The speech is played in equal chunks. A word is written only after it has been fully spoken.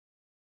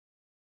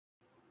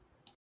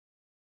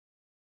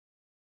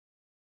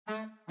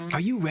Are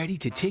you ready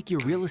to take your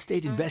real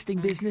estate investing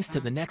business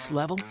to the next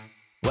level?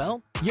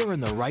 Well, you're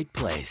in the right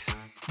place.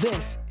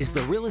 This is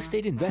the Real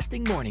Estate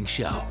Investing Morning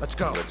Show. Let's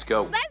go. Let's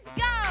go. Let's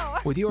go!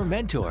 With your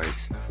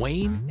mentors,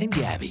 Wayne and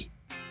Gabby.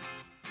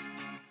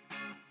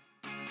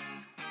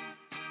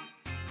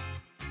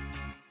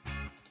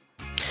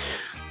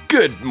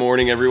 Good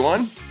morning,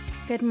 everyone.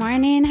 Good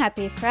morning.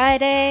 Happy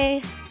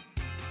Friday.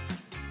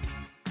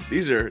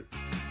 These are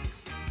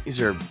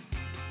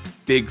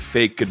big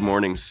fake good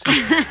mornings.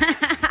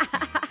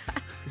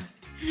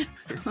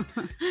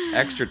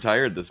 Extra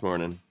tired this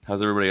morning.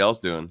 How's everybody else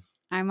doing?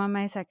 I'm on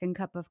my second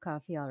cup of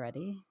coffee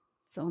already.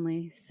 It's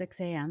only 6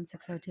 a.m.,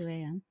 6:02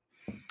 a.m.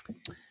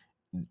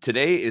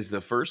 Today is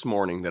the first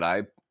morning that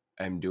I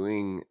am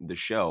doing the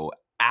show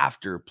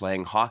after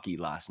playing hockey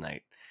last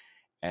night.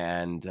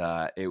 And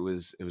it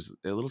was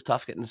a little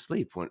tough getting to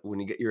sleep when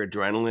you get your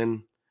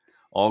adrenaline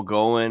all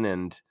going.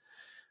 And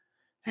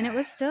it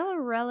was still a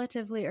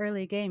relatively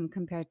early game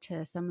compared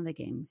to some of the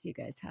games you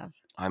guys have.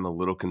 I'm a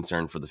little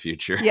concerned for the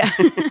future. Yeah.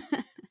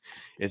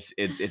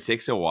 It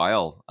takes a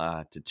while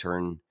to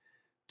turn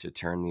the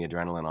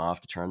adrenaline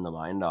off, to turn the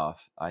mind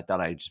off. I thought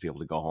I'd just be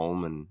able to go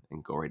home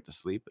and go right to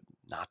sleep, but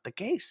not the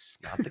case.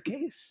 Not the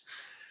case.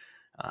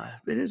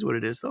 It is what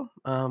it is, though.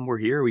 We're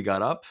here. We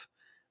got up.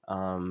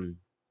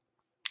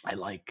 I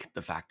like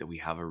the fact that we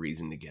have a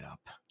reason to get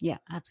up. Yeah,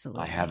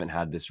 absolutely. I haven't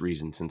had this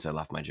reason since I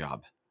left my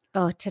job.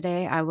 Oh,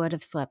 today I would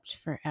have slept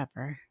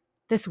forever.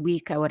 This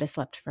week I would have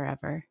slept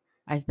forever.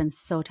 I've been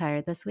so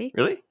tired this week.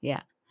 Really?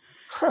 Yeah.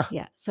 Huh.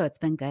 Yeah. So it's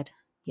been good.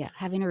 Yeah.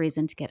 Having a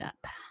reason to get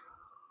up.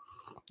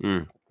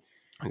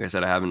 Like I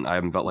said, I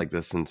haven't felt like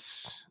this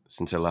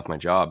since I left my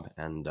job.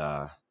 And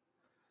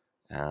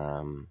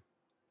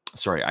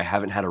sorry, I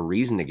haven't had a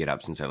reason to get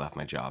up since I left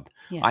my job.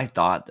 Yeah. I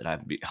thought that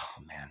I'd be,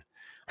 oh man.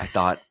 I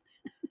thought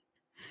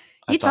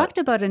You talked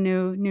about a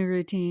new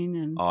routine.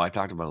 And I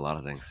talked about a lot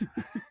of things.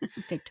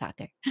 Big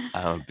talker.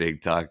 I'm a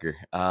big talker.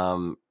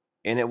 And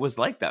it was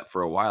like that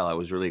for a while. I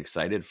was really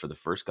excited for the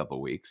first couple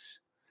of weeks.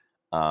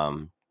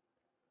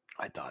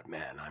 I thought,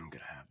 man, I'm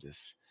going to have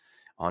this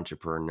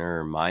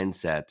entrepreneur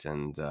mindset,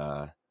 and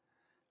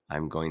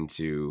I'm going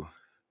to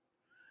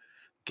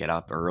get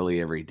up early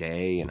every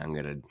day, and I'm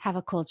going to have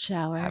a cold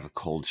shower. I'm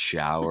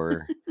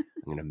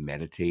going to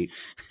meditate.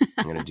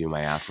 I'm going to do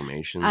my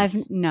affirmations.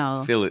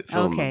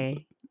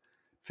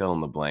 Fill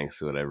in the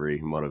blanks with every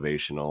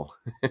motivational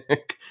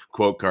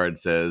quote card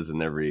says,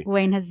 and every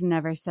Wayne has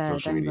never said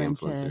I'm going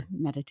influencer. To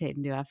meditate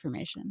and do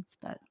affirmations,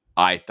 but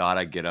I thought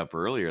I'd get up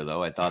earlier,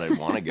 though. I thought I'd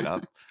want to get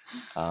up.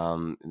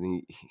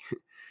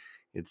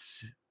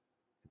 It's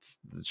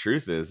the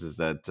truth is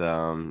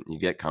that you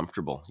get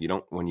comfortable.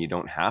 When you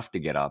don't have to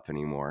get up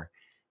anymore,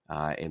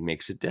 it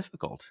makes it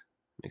difficult.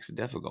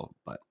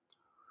 But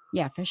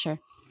yeah, for sure.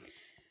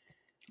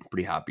 I'm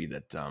pretty happy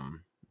that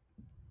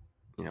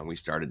we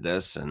started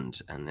this and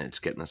it's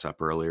getting us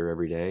up earlier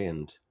every day.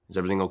 And is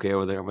everything okay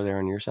over there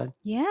on your side?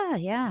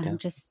 Yeah. I'm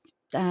just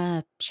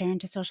sharing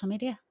to social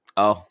media.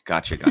 Oh,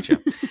 gotcha.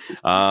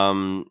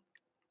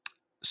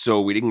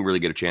 So we didn't really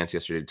get a chance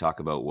yesterday to talk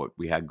about what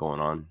we had going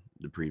on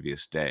the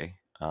previous day.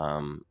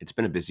 It's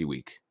been a busy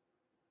week.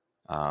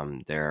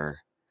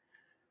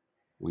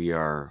 We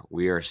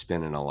are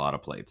spinning a lot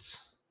of plates.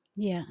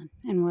 Yeah,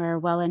 and we're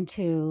well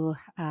into.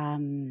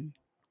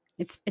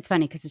 It's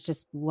funny because it's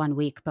just 1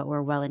 week, but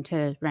we're well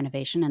into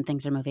renovation and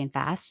things are moving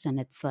fast. And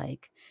it's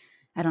like,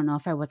 I don't know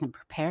if I wasn't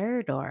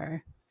prepared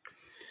or.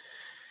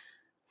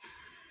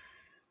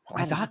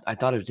 I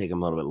thought it would take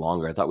them a little bit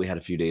longer. I thought we had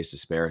a few days to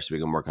spare so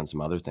we can work on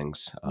some other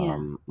things.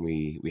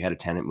 We had a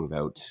tenant move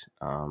out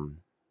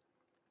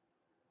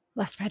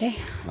last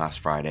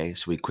Friday.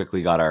 So we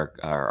quickly got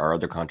our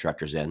other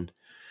contractors in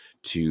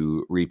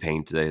to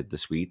repaint the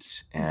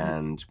suites,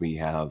 and we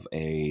have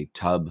a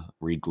tub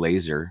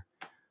reglazer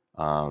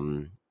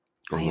going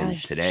in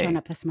today. Showing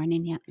up this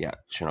morning,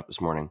 showing up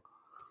this morning.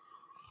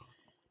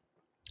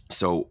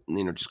 So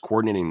just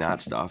coordinating that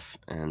stuff,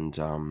 and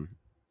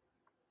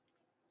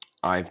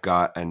I've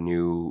got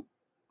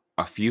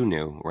a few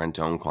new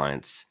rent-to-own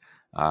clients.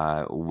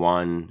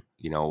 One,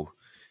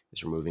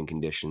 is removing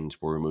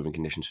conditions. We're removing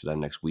conditions for them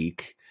next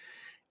week.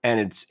 And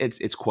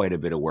it's quite a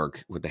bit of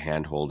work with the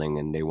hand holding,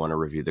 and they want to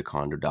review the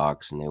condo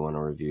docs, and they want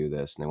to review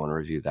this, and they want to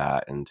review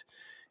that. And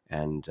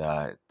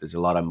there's a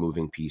lot of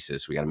moving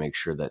pieces. We got to make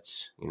sure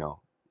that's,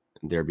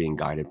 they're being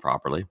guided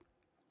properly.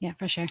 Yeah,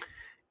 for sure.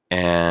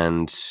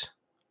 And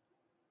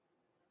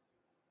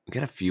we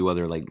got a few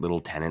other little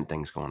tenant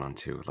things going on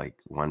too. Like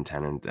one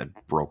tenant that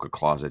broke a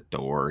closet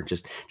door,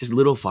 just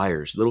little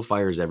fires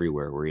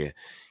everywhere where you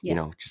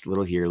just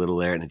little here, little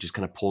there. And it just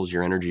kind of pulls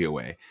your energy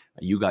away.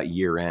 You got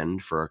year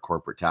end for our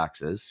corporate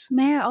taxes.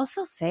 May I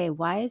also say,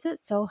 why is it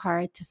so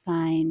hard to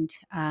find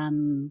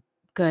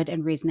good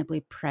and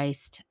reasonably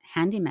priced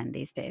handymen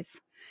these days?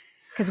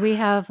 Because we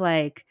have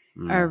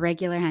our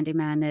regular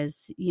handyman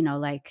is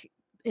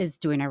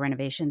doing our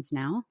renovations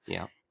now.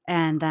 Yeah.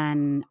 And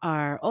then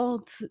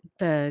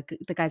the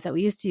guys that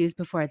we used to use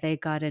before they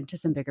got into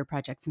some bigger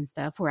projects and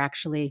stuff were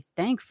actually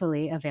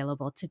thankfully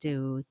available to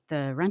do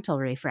the rental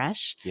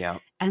refresh. Yeah.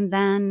 And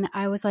then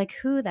I was like,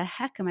 who the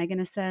heck am I going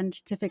to send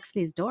to fix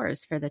these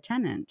doors for the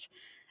tenant?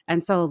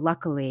 And so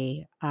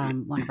luckily,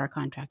 one of our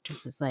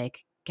contractors was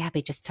like,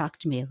 Gabby, just talk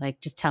to me. Like,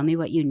 just tell me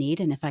what you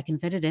need. And if I can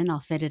fit it in, I'll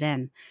fit it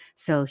in.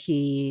 So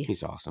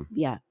He's awesome.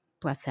 Yeah,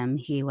 bless him.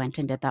 He went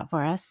and did that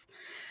for us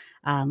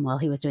while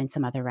he was doing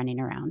some other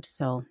running around.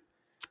 So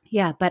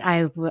yeah, but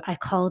I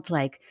called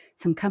like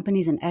some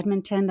companies in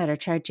Edmonton that are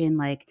charging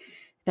like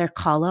their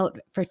call out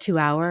for 2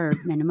 hour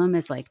minimum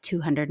is like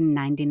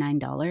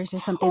 $299 or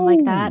something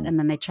like that. And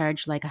then they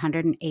charge like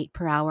 $108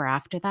 per hour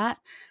after that.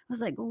 I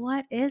was like,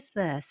 what is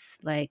this?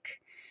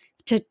 Like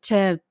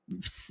to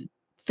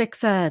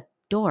fix a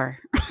door.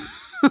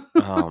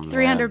 Oh,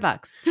 $300. man.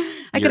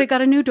 I could have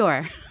got a new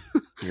door.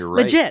 You're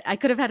right. Legit. I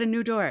could have had a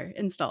new door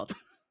installed.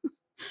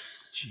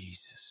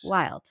 Jesus.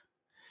 Wild.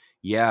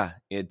 Yeah,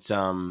 it's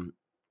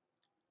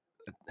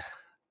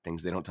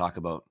things they don't talk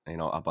about,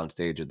 up on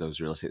stage at those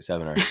real estate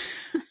seminars.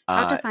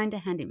 How to find a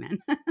handyman.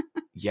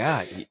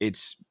 Yeah,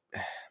 it's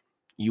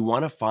you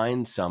want to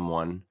find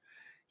someone.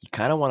 You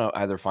kind of want to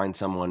either find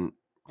someone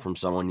from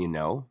someone you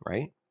know,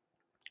 right?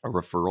 A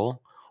referral,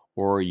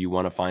 or you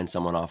want to find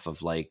someone off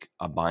of like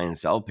a buy and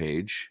sell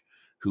page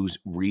who's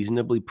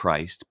reasonably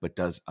priced but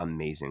does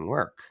amazing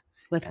work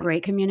with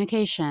great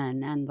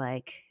communication, and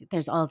like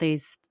there's all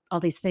these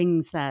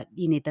things that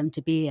you need them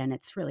to be, and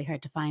it's really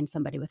hard to find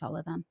somebody with all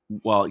of them.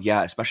 Well,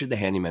 yeah, especially the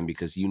handyman,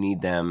 because you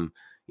need to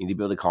be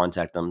able to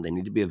contact them. They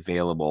need to be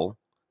available.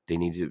 They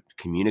need to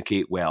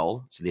communicate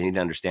well, so they need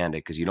to understand it,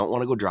 because you don't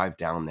want to go drive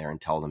down there and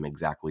tell them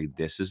exactly,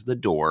 this is the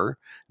door,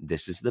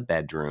 this is the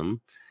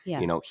bedroom,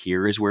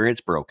 here is where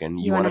it's broken.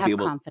 You want to have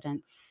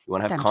confidence. You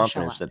want to have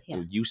confidence that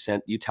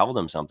you tell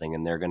them something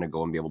and they're going to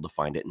go and be able to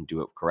find it and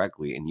do it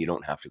correctly, and you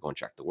don't have to go and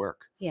check the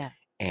work. Yeah.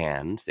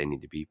 And they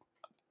need to be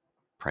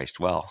priced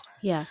well.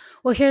 Yeah.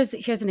 Well, here's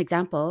an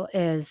example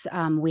is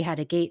we had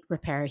a gate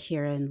repair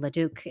here in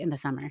Leduc in the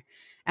summer.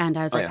 And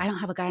I was I don't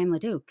have a guy in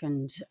Leduc.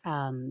 And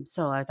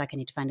so I was like, I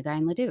need to find a guy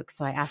in Leduc.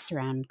 So I asked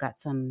around, got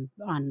some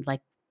on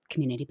like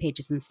community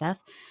pages and stuff,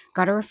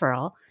 got a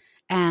referral.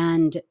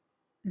 And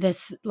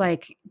this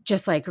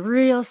just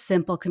real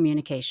simple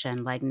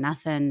communication, like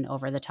nothing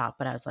over the top.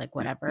 But I was like,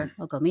 whatever,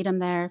 I'll go meet him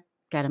there,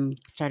 get him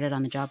started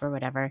on the job or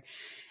whatever.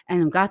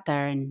 And I got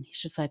there and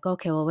he's just like,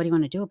 okay, well, what do you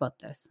want to do about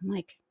this? I'm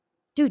like,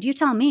 dude, you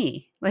tell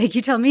me. Like,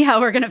 you tell me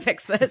how we're going to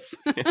fix this.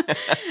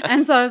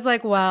 And so I was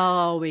like,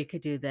 well, we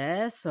could do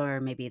this or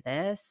maybe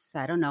this.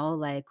 I don't know.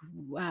 Like,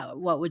 wow,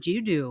 what would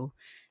you do?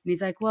 And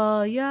he's like,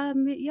 well, yeah,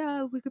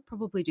 we could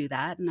probably do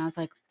that. And I was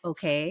like,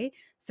 okay.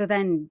 So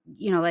then,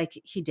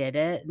 he did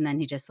it. And then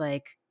he just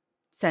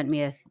sent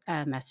me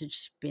a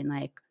message being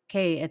like,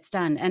 okay, it's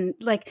done. And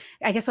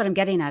I guess what I'm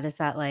getting at is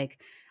that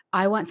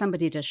I want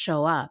somebody to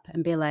show up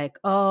and be like,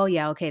 oh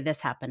yeah, okay,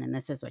 this happened and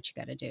this is what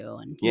you got to do.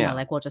 And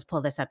we'll just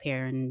pull this up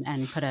here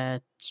and put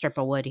a strip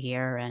of wood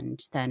here and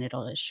then it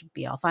should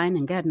be all fine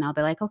and good. And I'll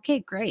be like,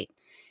 okay, great.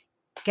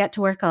 Get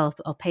to work. I'll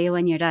pay you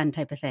when you're done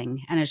type of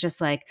thing. And it's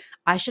just I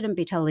shouldn't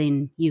be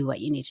telling you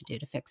what you need to do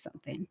to fix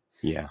something.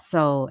 Yeah.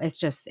 So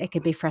it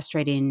could be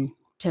frustrating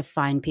to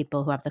find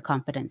people who have the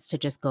confidence to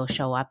just go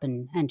show up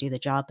and do the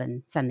job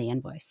and send the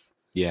invoice.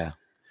 Yeah.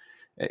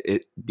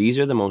 These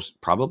are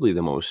probably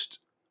the most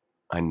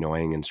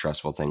annoying and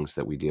stressful things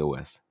that we deal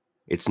with.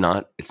 It's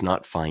not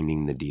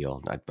finding the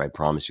deal. I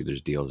promise you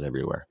there's deals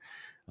everywhere.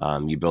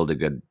 You build a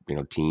good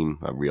team,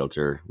 a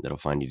realtor that'll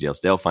find you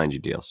deals. They'll find you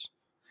deals.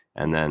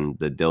 And then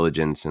the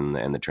diligence and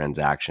the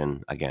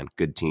transaction, again,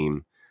 good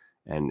team,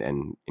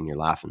 and you're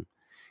laughing.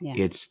 Yeah.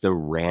 It's the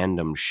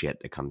random shit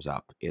that comes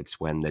up. It's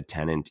when the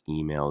tenant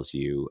emails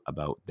you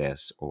about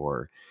this,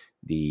 or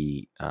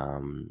the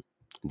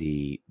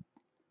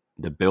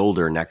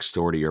builder next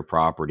door to your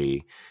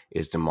property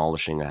is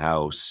demolishing a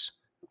house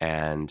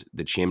and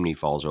the chimney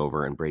falls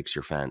over and breaks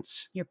your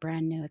fence. Your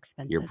brand new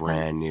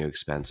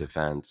expensive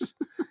fence.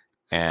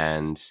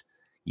 And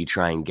you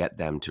try and get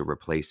them to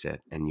replace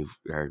it. And you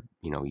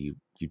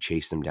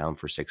chase them down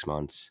for 6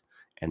 months,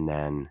 and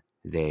then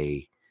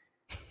they,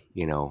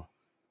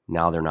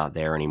 now they're not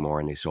there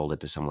anymore and they sold it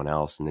to someone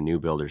else. And the new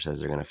builder says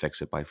they're going to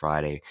fix it by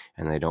Friday,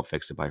 and they don't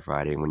fix it by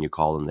Friday. And when you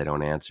call them, they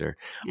don't answer.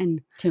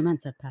 And 2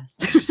 months have passed.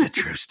 This is a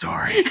true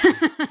story.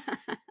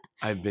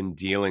 I've been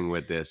dealing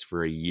with this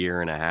for 1.5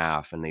 years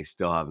and they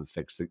still haven't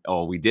fixed it.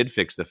 Oh, we did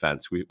fix the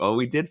fence. We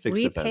did fix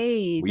the fence.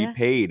 We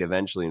paid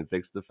eventually and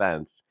fixed the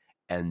fence.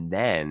 And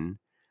then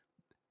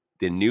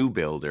the new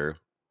builder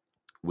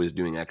was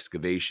doing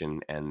excavation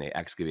and they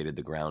excavated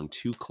the ground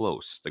too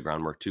close. The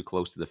groundwork too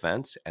close to the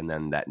fence. And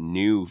then that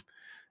new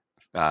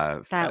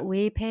that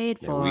we paid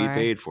for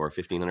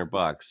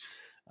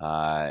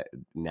 $1,500.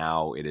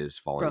 Now it is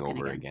falling broken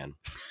over again.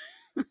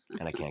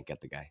 And I can't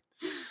get the guy.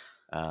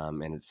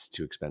 And it's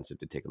too expensive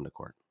to take him to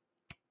court.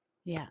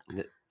 Yeah.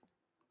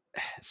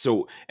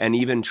 So, and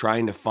even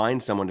trying to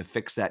find someone to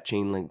fix that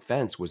chain link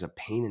fence was a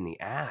pain in the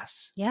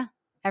ass. Yeah.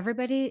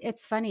 everybody,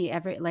 it's funny.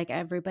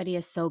 Everybody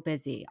is so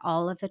busy.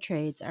 All of the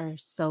trades are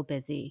so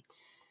busy.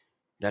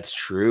 That's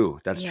true.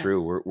 That's Yeah.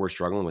 true. We're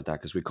struggling with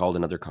that because we called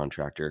another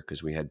contractor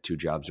because we had 2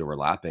 jobs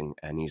overlapping,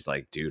 and he's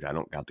like, "Dude, I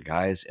don't got the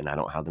guys and I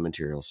don't have the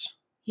materials."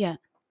 Yeah.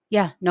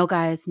 Yeah. No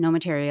guys, no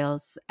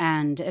materials.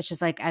 And it's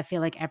just like, I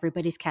feel like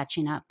everybody's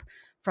catching up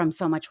from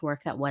so much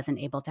work that wasn't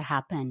able to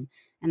happen.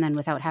 And then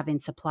without having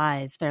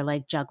supplies, they're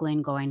like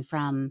juggling going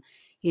from,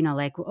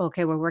 like,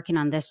 okay, we're working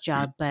on this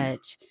job,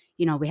 but,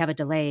 we have a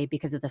delay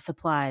because of the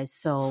supplies.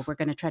 So we're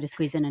going to try to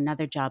squeeze in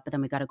another job, but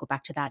then we got to go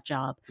back to that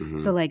job. So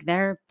Mhm. like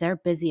they're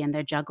busy and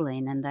they're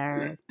juggling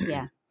and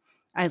yeah,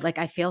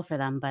 I feel for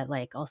them, but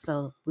like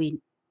also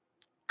we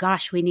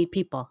need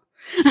people.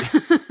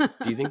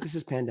 Do you think this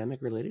is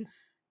pandemic related?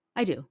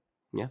 I do.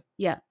 Yeah.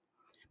 Yeah.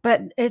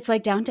 But it's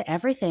like down to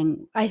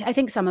everything. I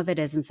think some of it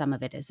is and some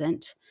of it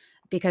isn't.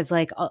 Because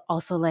like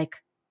also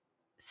like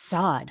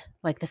sod,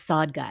 like the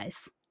sod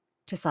guys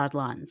to sod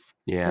lawns.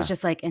 It Yeah. was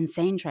just like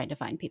insane trying to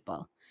find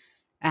people.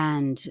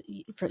 And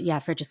for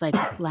just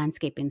like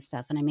landscaping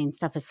stuff. And I mean,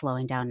 stuff is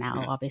slowing down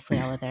now. Obviously,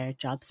 all of their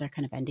jobs are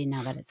kind of ending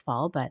now that it's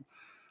fall. But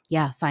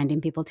yeah,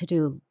 finding people to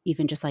do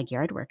even just like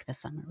yard work this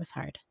summer was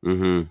hard.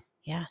 Mm-hmm.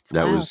 Yeah, it's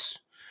That wild. was,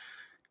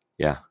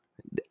 yeah.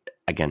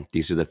 Again,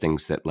 these are the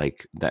things that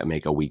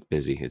make a week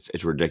busy.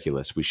 It's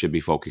ridiculous. We should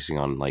be focusing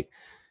on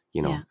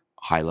Yeah.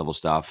 high level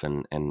stuff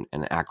and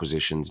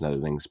acquisitions and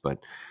other things,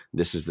 but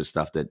this is the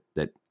stuff that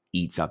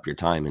eats up your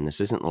time. And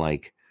this isn't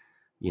like,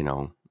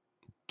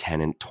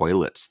 tenant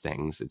toilets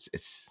things.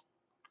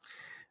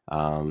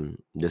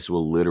 This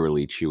will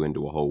literally chew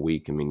into a whole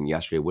week. I mean,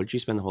 yesterday, what did you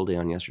spend the whole day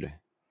on yesterday?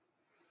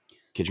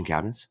 Kitchen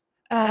cabinets?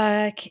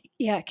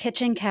 Yeah,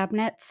 kitchen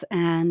cabinets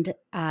and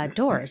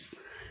doors.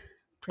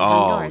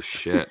 Pre-hung Oh doors.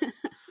 shit.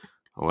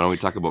 Why don't we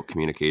talk about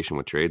communication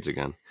with trades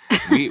again?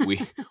 We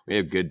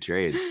have good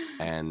trades,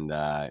 and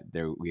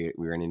we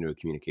ran into a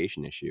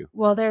communication issue.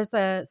 Well,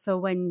 so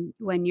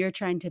when you're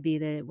trying to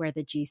be wear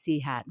the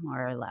GC hat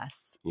more or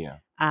less, Yeah.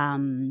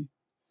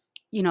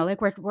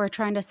 like we're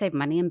trying to save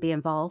money and be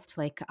involved.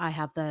 Like I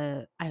have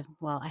the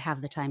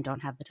time,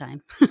 don't have the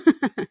time.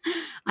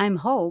 I'm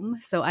home,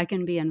 so I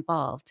can be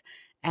involved.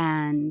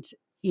 And,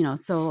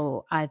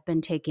 so I've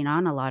been taking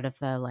on a lot of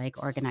the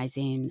like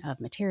organizing of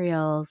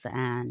materials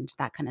and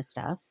that kind of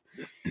stuff.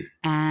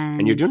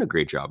 And you're doing a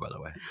great job, by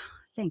the way.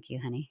 Thank you,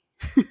 honey.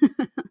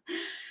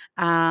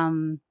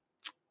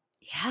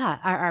 Yeah.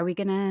 Are we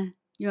gonna,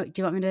 do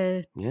you want me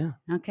to? Yeah.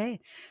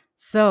 Okay.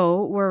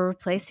 So we're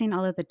replacing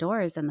all of the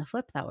doors and the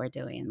flip that we're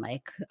doing,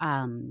 like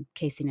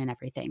casing and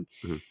everything.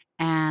 Mhm.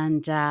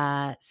 And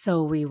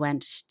so we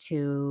went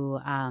to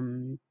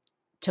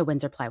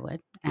Windsor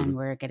Plywood, and Mhm.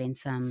 we're getting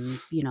some,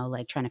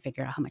 like trying to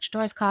figure out how much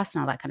doors cost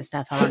and all that kind of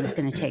stuff, how long it's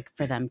going to take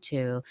for them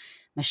to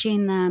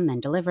machine them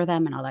and deliver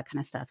them and all that kind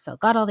of stuff. So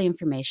got all the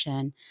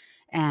information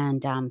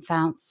and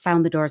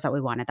found the doors that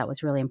we wanted. That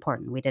was really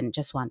important. We didn't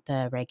just want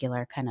the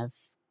regular kind of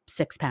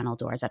 6-panel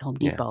doors at Home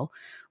Yeah. Depot.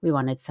 We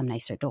wanted some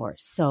nicer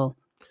doors. So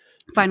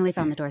finally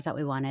found the doors that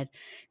we wanted,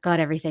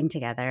 got everything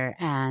together,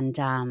 and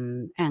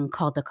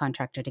called the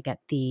contractor to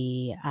get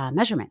the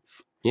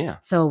measurements. Yeah.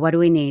 So what do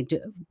we need?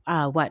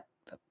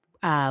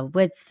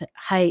 Width,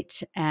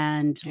 height,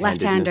 and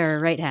left hand or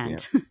right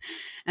hand. Yeah.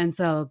 And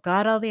so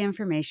got all the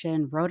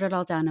information, wrote it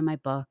all down in my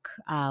book,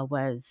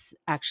 was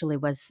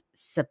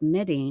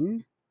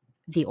submitting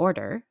the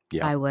order.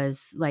 Yeah. I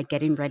was like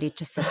getting ready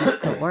to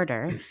submit the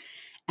order.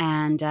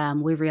 And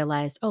we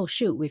realized, oh,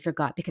 shoot, we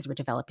forgot, because we're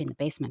developing the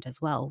basement as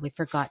well. We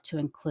forgot to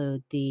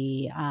include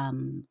the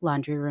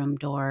laundry room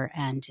door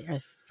and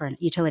for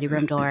utility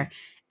room door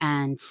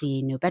and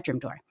the new bedroom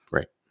door.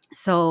 Right.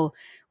 So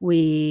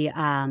we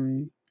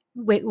have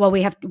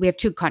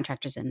 2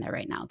 contractors in there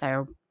right now.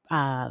 They're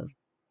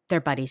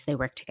buddies. They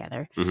work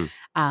together.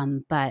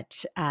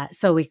 Mm-hmm.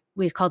 So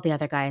we called the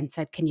other guy and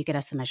said, can you get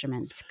us the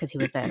measurements? Because he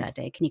was there that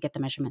day. Can you get the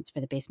measurements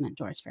for the basement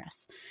doors for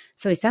us?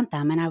 So he sent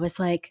them, and I was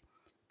like,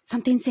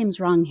 something seems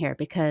wrong here,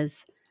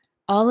 because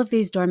all of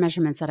these door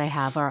measurements that I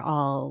have are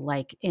all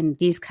like in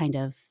these kind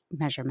of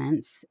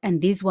measurements,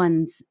 and these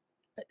ones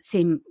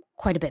seem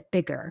quite a bit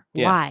bigger.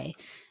 Yeah. Why?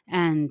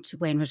 And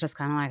Wayne was just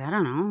kind of like, I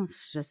don't know.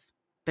 It's just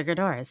bigger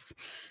doors.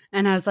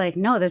 And I was like,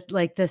 no, this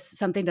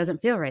something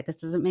doesn't feel right. This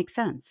doesn't make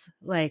sense.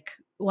 Like,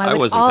 why would I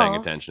wasn't paying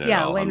attention at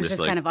all. Yeah, Wayne was just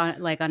kind of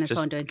on his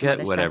phone doing some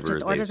other stuff.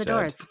 Just order the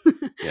doors.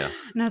 Yeah.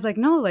 And I was like,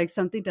 no, like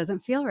something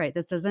doesn't feel right.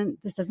 This doesn't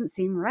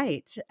seem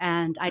right.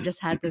 And I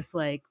just had this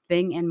like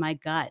thing in my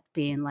gut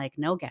being like,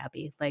 no,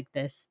 Gabby, like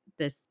this,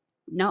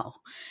 no.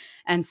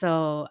 And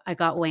so I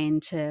got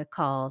Wayne to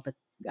call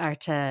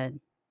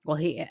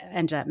he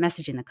ended up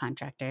messaging the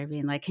contractor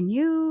being like, can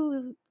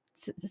you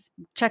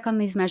check on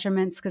these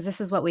measurements? Because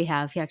this is what we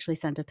have. He actually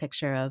sent a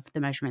picture of the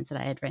measurements that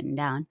I had written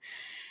down.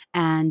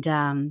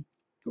 And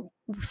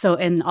so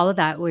in all of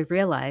that, we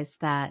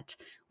realized that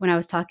when I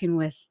was talking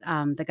with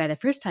the guy the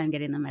first time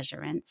getting the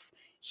measurements,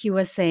 he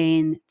was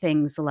saying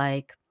things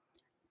like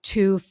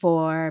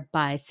 2.4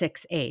 by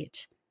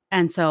 6.8.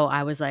 And so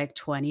I was like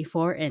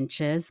 24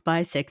 inches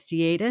by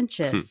 68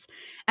 inches.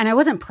 And I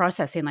wasn't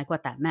processing like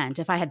what that meant.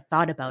 If I had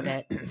thought about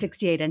it,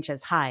 68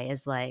 inches high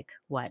is like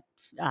what,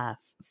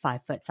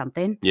 5 foot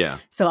something. Yeah.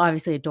 So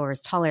obviously a door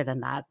is taller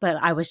than that. But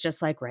I was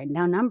just like writing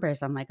down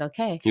numbers. I'm like,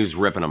 okay. He was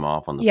ripping them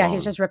off on the Yeah, phone. he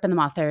was just ripping them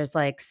off. There's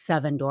like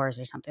 7 doors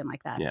or something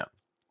like that. Yeah.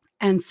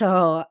 And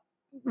so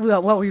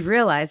what we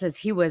realized is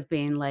he was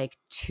being like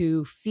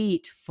 2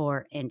 feet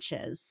 4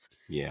 inches.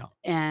 Yeah.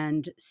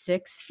 And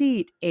 6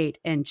 feet 8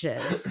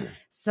 inches.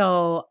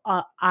 So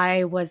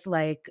I was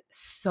like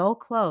so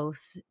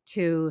close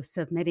to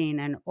submitting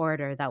an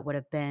order that would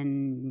have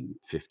been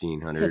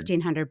 $1,500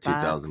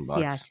 $2,000.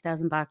 Yeah,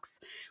 $2,000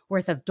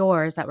 worth of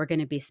doors that were going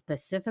to be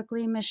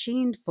specifically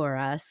machined for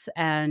us,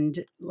 and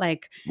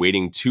like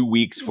waiting 2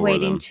 weeks for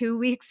waiting them. 2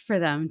 weeks for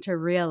them to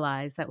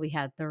realize that we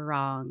had the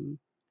wrong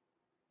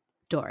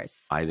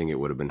doors. I think it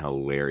would have been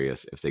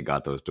hilarious if they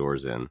got those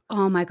doors in.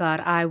 Oh my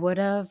God, I would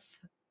have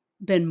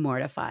been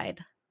mortified.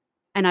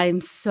 And I'm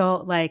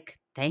so like,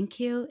 thank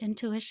you,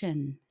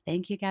 intuition.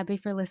 Thank you, Gabby,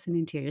 for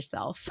listening to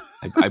yourself.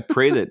 I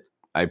pray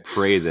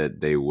that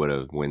they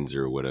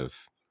Windsor would have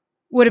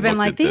been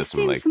like, these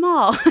seem like,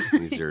 small.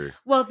 These are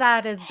well,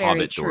 that is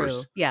very true.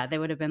 doors. Yeah, they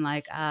would have been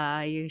like,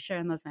 are you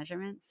sharing those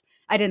measurements?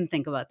 I didn't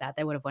think about that.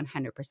 They would have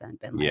 100%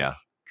 been like, yeah.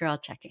 Girl,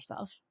 check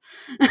yourself.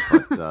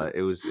 But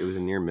it was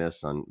a near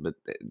miss but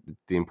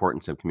the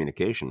importance of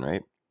communication,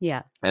 right?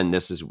 Yeah. And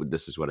this is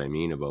what I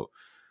mean about,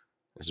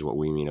 this is what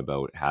we mean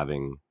about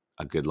having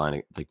a good line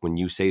of, like, when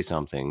you say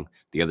something,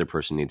 the other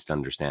person needs to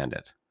understand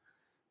it.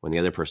 When the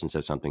other person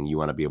says something, you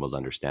want to be able to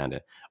understand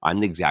it. I'm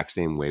the exact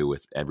same way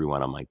with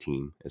everyone on my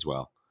team as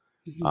well.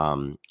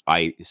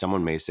 Mm-hmm.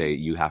 Someone may say,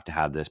 you have to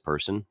have this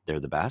person, they're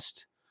the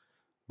best.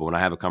 But when I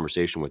have a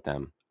conversation with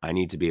them, I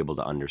need to be able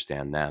to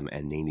understand them,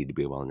 and they need to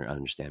be able to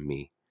understand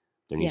me.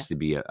 There needs to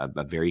be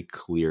a very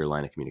clear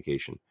line of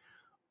communication.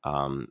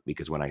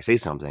 Because when I say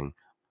something,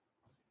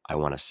 I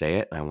want to say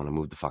it and I want to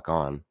move the fuck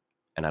on,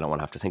 and I don't want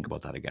to have to think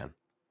about that again.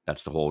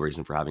 That's the whole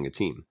reason for having a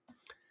team.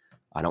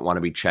 I don't want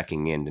to be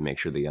checking in to make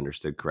sure they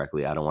understood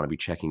correctly. I don't want to be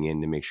checking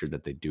in to make sure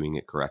that they're doing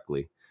it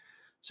correctly.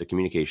 So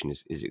communication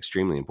is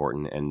extremely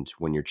important. And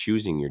when you're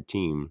choosing your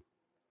team,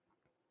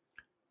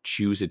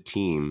 choose a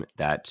team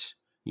that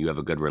you have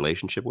a good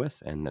relationship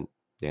with and then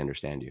they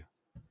understand you.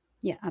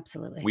 Yeah,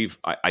 absolutely.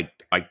 I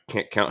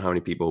can't count how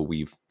many people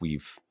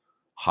we've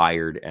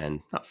hired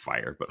and not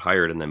fired, but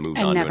hired and then moved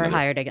on. And never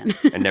hired again.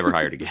 And never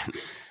hired again.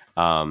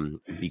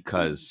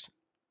 Because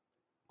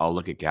I'll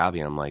look at Gabby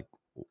and I'm like,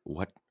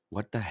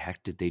 what the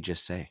heck did they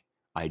just say?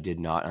 I did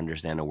not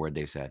understand a word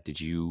they said.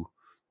 Did you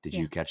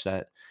catch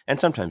that? And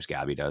sometimes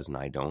Gabby does and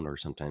I don't, or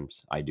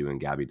sometimes I do and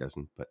Gabby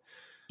doesn't. But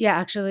yeah,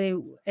 actually,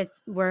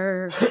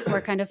 we're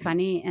kind of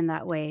funny in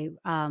that way.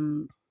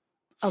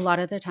 A lot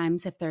of the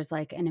times, if there's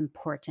like an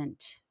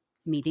important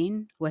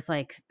meeting with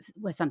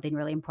something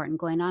really important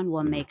going on,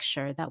 we'll make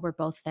sure that we're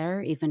both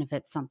there, even if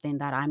it's something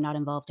that I'm not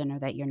involved in or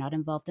that you're not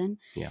involved in.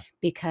 Yeah,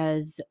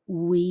 because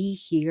we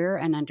hear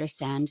and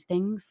understand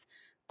things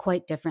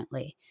quite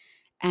differently,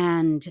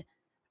 and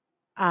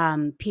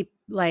people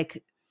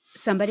like.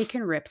 Somebody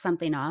can rip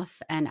something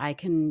off and I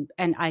can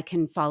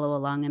follow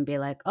along and be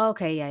like, oh,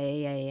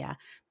 okay, yeah.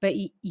 But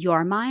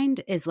your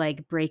mind is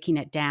like breaking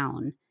it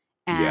down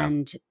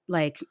and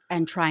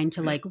and trying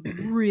to like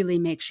really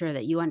make sure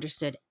that you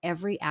understood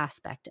every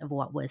aspect of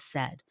what was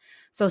said.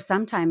 So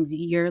sometimes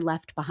you're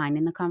left behind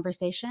in the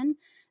conversation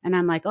and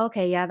I'm like,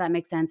 okay, yeah, that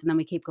makes sense. And then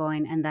we keep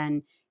going. And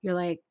then you're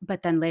like,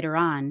 but then later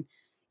on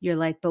you're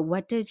like, but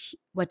what did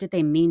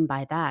they mean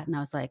by that? And I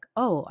was like,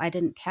 oh, I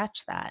didn't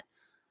catch that.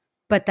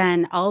 But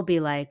then I'll be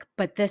like,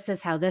 but this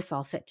is how this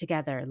all fit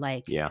together.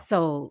 Like,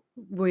 so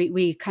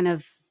we kind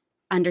of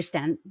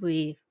understand,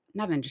 we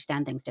not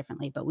understand things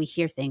differently, but we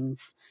hear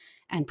things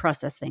and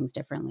process things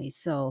differently.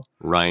 So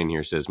Ryan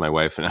here says, my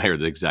wife and I are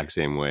the exact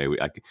same way.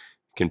 I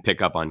can pick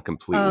up on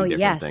completely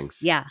different things.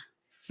 Yeah,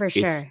 for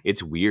sure.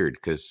 It's weird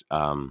because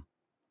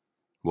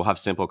we'll have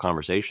simple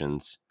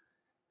conversations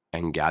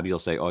and Gabby will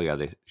say, oh yeah,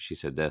 she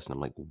said this. And I'm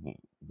like,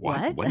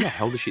 what? When the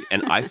hell did she?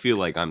 And I feel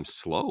like I'm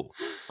slow.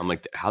 I'm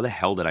like, how the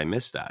hell did I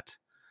miss that?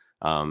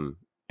 I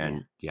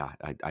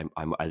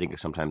think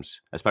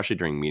sometimes, especially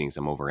during meetings,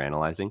 I'm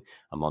overanalyzing.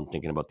 I'm on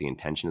thinking about the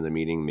intention of the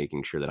meeting,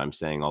 making sure that I'm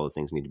saying all the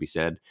things that need to be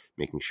said,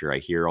 making sure I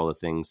hear all the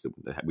things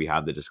that we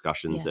have the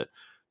discussions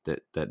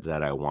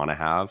that I want to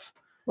have.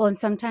 Well, and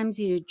sometimes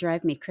you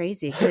drive me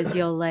crazy because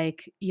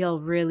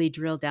you'll really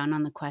drill down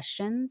on the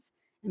questions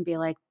and be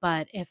like,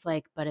 but if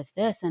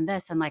this and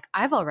this, and like,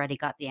 I've already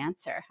got the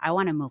answer. I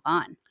want to move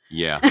on.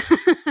 Yeah.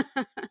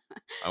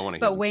 I want to.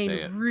 But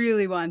Wayne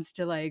really wants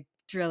to like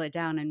drill it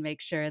down and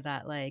make sure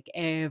that like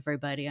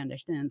everybody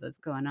understands what's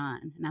going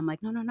on. And I'm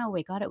like, no,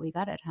 we got it,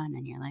 hon.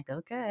 And you're like,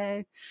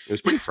 okay. It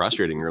was pretty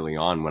frustrating early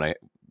on when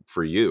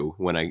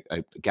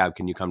Gab,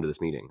 can you come to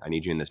this meeting? I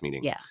need you in this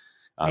meeting. Yeah.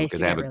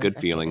 Because I have a good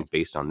feeling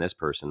based on this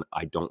person,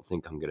 I don't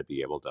think I'm going to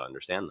be able to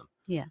understand them.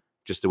 Yeah.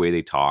 Just the way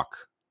they talk.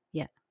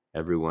 Yeah.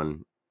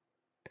 Everyone.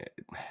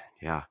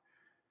 Yeah.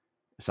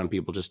 Some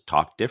people just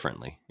talk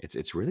differently.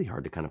 It's really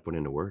hard to kind of put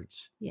into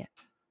words. Yeah.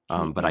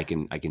 But I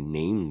can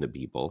name the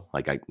people.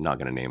 Like, I'm not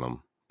going to name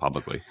them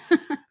publicly,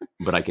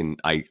 but I can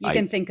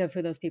think of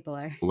who those people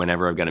are.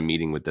 Whenever I've got a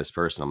meeting with this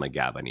person, I'm like,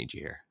 Gab, I need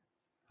you here.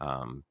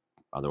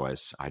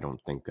 Otherwise, I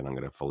don't think that I'm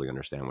going to fully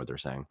understand what they're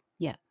saying.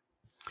 Yeah.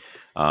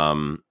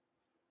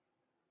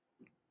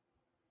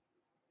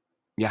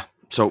 Yeah.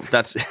 So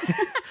that's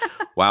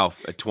wow,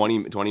 a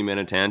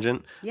 20-minute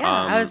tangent. Yeah.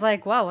 I was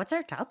like, wow, what's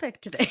our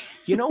topic today?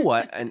 You know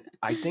what? And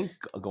I think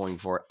going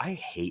forward, I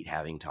hate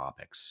having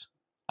topics.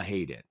 I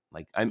hate it.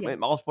 Like,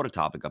 I'll put a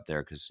topic up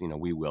there because,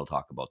 we will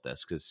talk about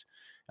this because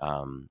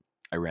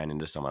I ran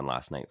into someone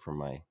last night from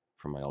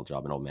my old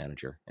job, an old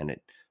manager, and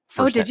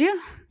did you?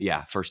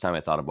 Yeah, first time I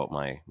thought about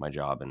my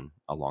job in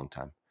a long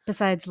time.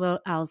 Besides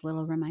Al's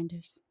little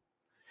reminders.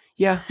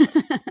 Yeah.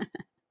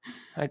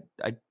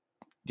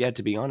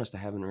 To be honest, I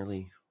haven't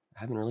really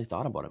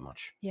thought about it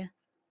much. Yeah.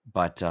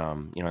 But I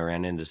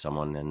ran into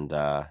someone and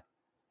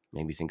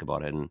made me think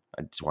about it, and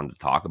I just wanted to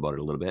talk about it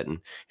a little bit and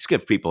just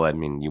give people,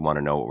 you want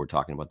to know what we're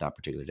talking about that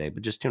particular day,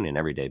 but just tune in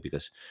every day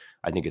because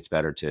I think it's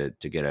better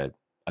to get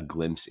a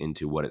glimpse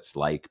into what it's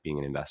like being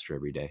an investor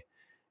every day.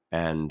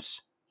 And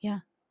yeah,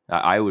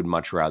 I would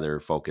much rather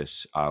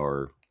focus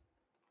our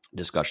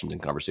discussions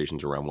and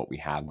conversations around what we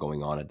have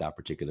going on at that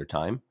particular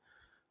time.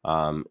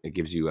 It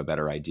gives you a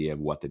better idea of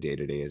what the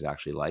day-to-day is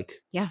actually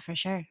like. Yeah, for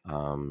sure.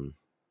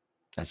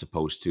 As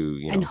opposed to,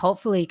 and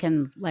hopefully you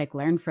can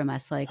learn from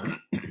us,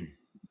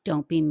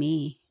 don't be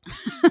me.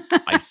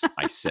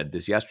 I said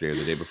this yesterday or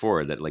the day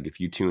before that if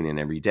you tune in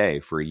every day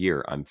for a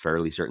year, I'm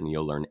fairly certain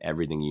you'll learn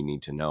everything you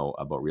need to know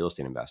about real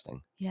estate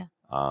investing. Yeah.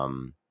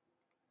 And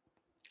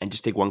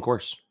just take one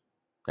course.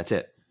 That's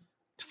it.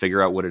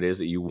 Figure out what it is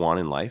that you want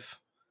in life.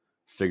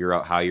 Figure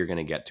out how you're going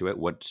to get to it.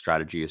 What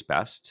strategy is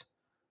best.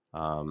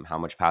 How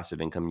much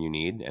passive income you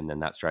need. And then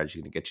that strategy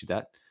is going to get you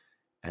that.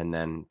 And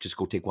then just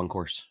go take one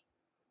course.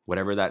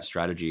 Whatever that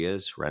strategy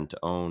is, rent to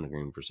own,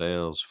 agreement for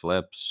sales,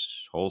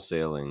 flips,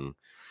 wholesaling,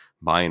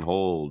 buy and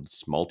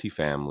holds,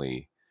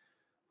 multifamily.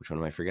 Which one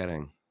am I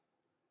forgetting?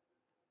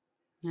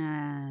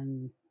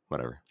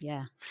 Whatever.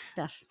 Yeah,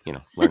 stuff.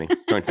 Learning,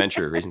 joint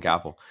venture, raising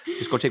capital.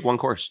 Just go take one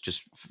course.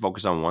 Just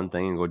focus on one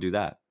thing and go do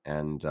that.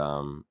 And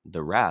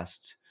the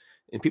rest,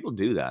 and people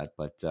do that,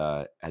 but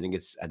I think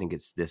it's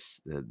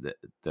this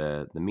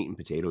the meat and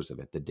potatoes of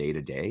it, the day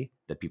to day,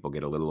 that people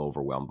get a little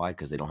overwhelmed by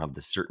because they don't have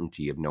the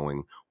certainty of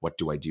knowing what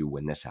do I do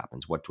when this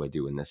happens, what do I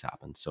do when this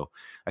happens. So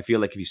I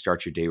feel like if you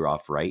start your day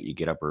off right, you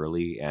get up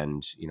early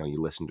and you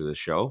listen to the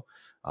show.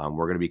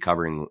 We're going to be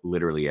covering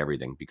literally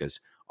everything because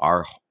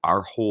our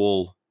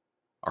whole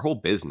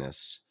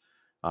business.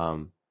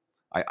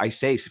 I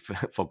say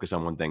focus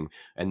on one thing,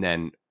 and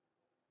then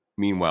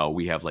meanwhile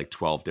we have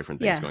 12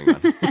 different things going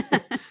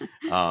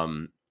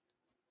on.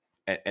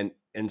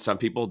 And some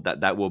people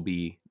that'll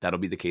be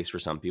the case for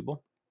some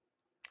people,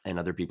 and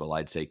other people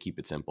I'd say keep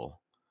it simple.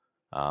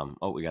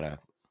 We got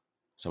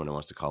someone who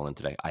wants to call in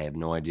today. I have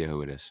no idea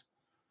who it is.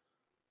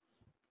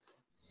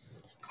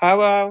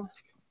 Hello.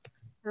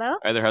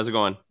 Hi there. How's it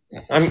going?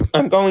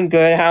 I'm going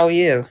good. How are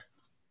you?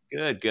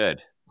 Good.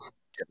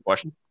 You have a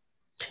question?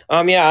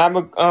 Yeah, I have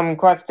a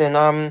question.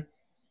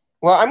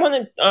 Well, I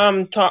want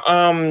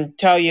to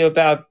tell you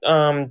about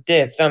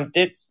this.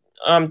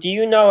 Do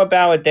you know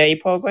about a day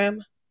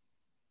program?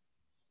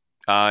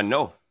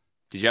 No.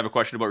 Did you have a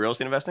question about real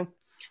estate investing?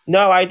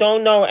 No, I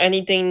don't know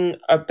anything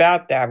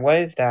about that. What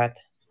is that?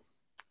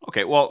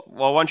 Okay, well,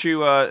 why don't you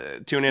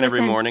tune in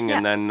every morning,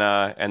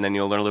 yeah. and then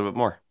you'll learn a little bit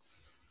more.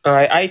 All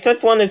right. I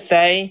just want to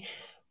say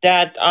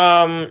that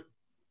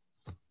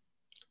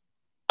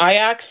I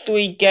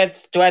actually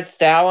get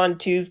stressed out on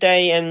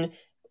Tuesday and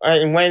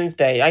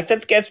Wednesday. I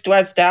just get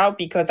stressed out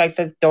because I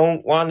just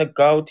don't want to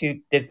go to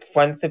this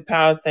friend's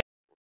house.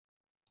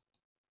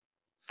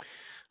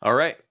 All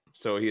right.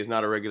 So he is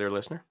not a regular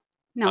listener.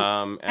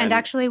 No. And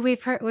actually,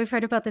 we've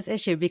heard about this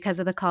issue because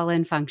of the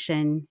call-in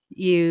function.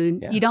 You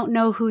don't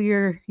know who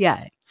you're.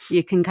 Yeah,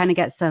 you can kind of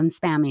get some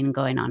spamming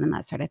going on and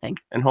that sort of thing.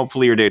 And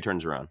hopefully your day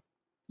turns around.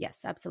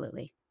 Yes,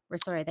 absolutely. We're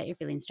sorry that you're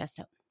feeling stressed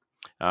out.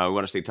 We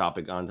want to stay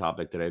on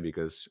topic today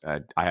because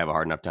I have a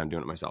hard enough time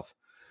doing it myself.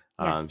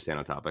 Yes. Staying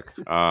on topic.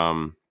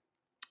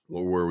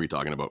 What were we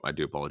talking about? I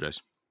do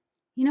apologize.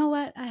 You know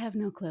what? I have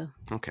no clue.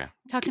 Okay.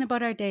 Talking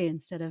about our day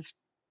instead of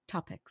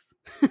topics.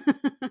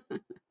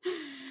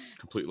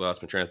 Completely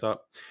lost my train of thought.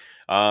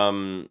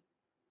 Why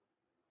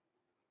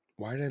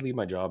did I leave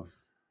my job?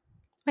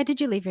 Why did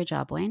you leave your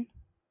job, Wayne?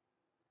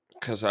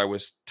 Because I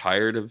was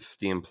tired of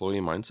the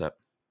employee mindset.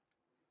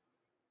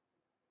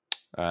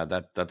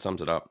 That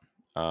sums it up.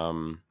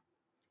 I'll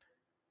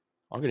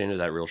get into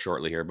that real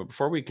shortly here, but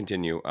before we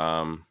continue,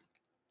 you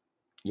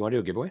want to do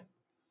a giveaway?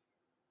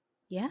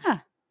 Yeah.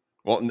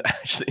 Well,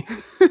 actually,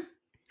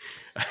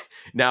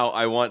 now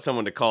I want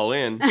someone to call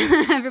in.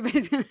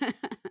 Everybody's gonna.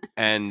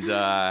 And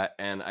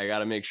I got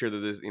to make sure that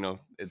this,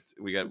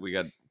 we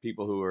got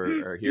people who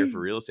are here for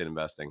real estate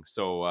investing.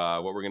 So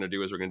what we're gonna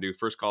do is we're gonna do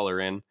first caller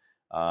in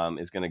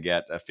is gonna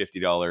get a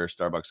 $50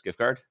 Starbucks gift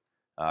card.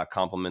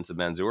 Compliments of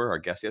Manzoor, our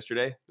guest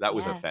yesterday. That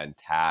was a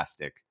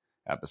fantastic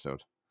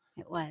episode.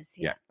 It was,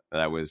 yeah.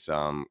 that was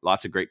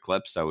lots of great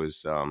clips.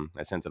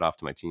 I sent it off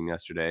to my team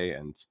yesterday,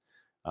 and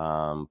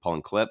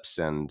pulling clips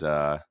and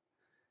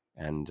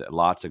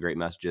lots of great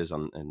messages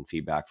and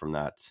feedback from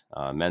that.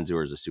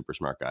 Menzur is a super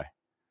smart guy,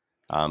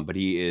 but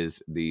he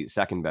is the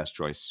second best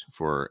choice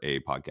for a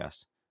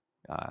podcast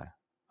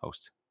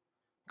co-host.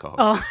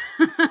 Oh,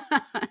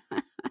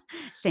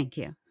 thank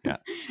you. Yeah.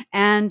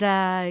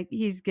 And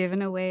he's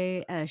given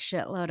away a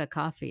shitload of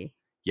coffee.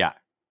 Yeah.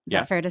 Is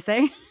that fair to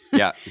say?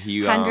 Yeah. He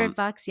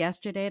 $100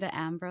 yesterday to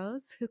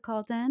Ambrose, who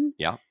called in.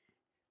 Yeah.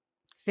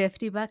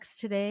 $50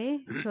 today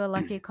to a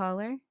lucky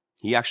caller.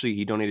 He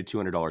donated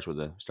 $200 worth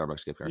of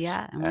Starbucks gift cards.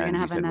 Yeah, and we're gonna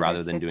have another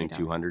rather than $50. doing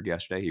 200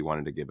 yesterday, he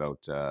wanted to give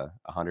out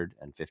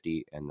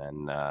 150, and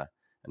then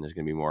and there's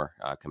gonna be more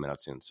coming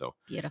out soon. So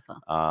beautiful.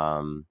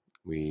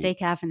 Stay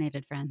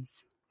caffeinated,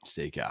 friends.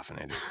 Stay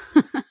caffeinated.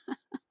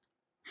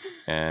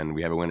 And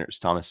we have a winner. It's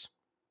Thomas.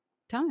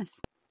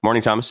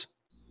 Morning, Thomas.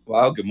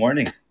 Wow. Good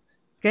morning.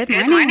 Good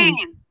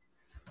morning.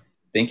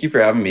 Thank you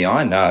for having me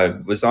on. I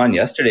was on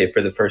yesterday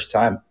for the first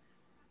time.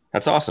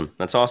 That's awesome.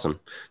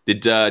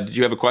 Did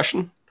you have a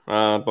question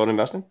about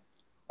investing?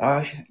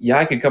 Yeah,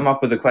 I could come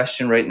up with a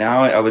question right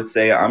now. I would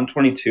say I'm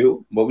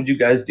 22. What would you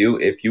guys do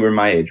if you were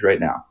my age right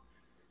now?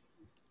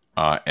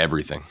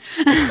 Everything.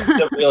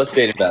 Real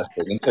estate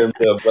investing, in terms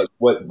of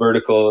what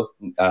vertical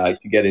to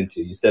get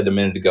into. You said a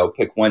minute ago,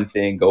 pick one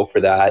thing, go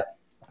for that.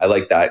 I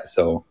like that.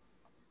 So,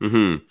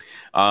 you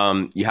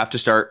have to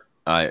start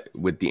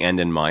with the end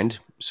in mind.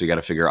 So you got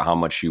to figure out how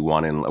much you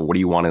want what do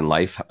you want in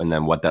life, and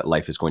then what that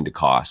life is going to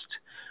cost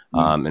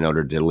in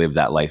order to live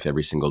that life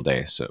every single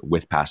day. So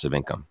with passive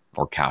income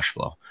or cash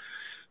flow.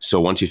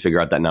 So once you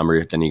figure out that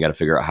number, then you got to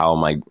figure out how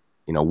am I,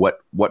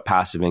 what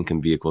passive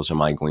income vehicles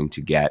am I going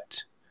to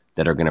get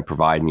that are going to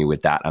provide me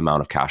with that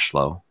amount of cash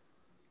flow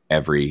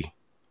every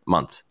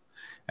month.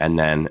 And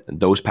then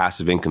those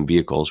passive income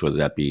vehicles, whether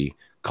that be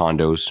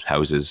condos,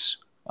 houses,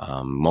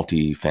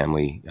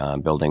 multi-family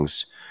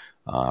buildings,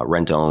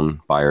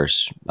 rent-own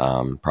buyers,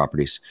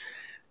 properties,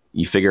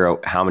 you figure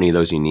out how many of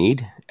those you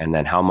need, and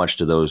then how much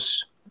do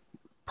those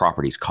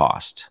properties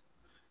cost.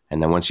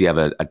 And then once you have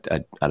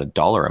a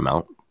dollar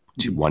amount,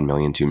 to $1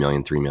 million, $2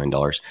 million, $3 million,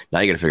 now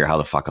you got to figure out how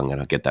the fuck I'm going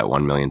to get that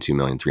 $1 million, $2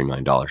 million, $3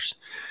 million.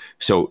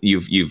 So you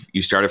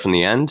started from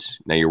the end.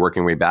 Now you're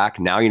working way back.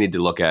 Now you need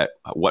to look at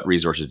what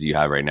resources do you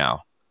have right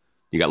now.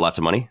 You got lots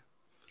of money?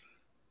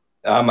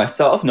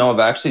 Myself, no. I've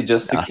actually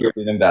just secured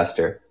an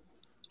investor.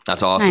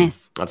 That's awesome.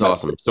 Nice. That's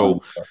awesome.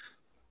 So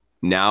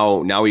now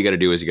what you got to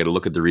do is you got to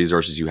look at the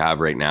resources you have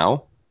right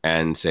now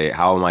and say,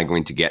 how am I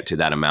going to get to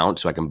that amount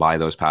so I can buy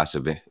those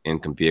passive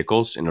income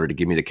vehicles in order to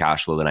give me the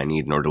cash flow that I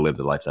need in order to live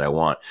the life that I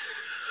want.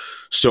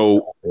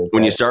 So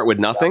when you start with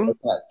nothing,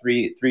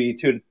 3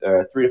 to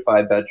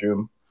 5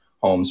 bedroom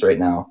homes right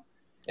now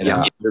in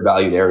an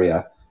undervalued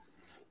area.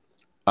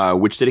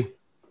 Which city?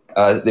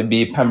 They'd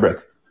be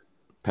Pembroke.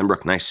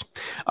 Pembroke, nice.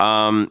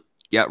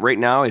 Right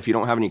now, if you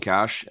don't have any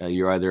cash,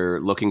 you're either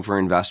looking for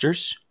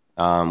investors,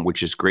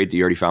 which is great that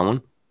you already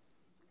found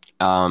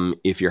one.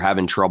 If you're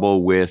having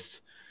trouble with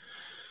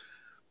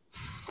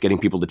getting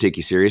people to take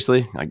you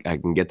seriously, I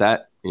can get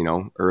that.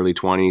 Early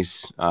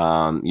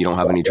 20s, you don't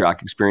have any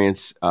track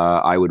experience.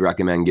 I would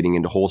recommend getting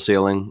into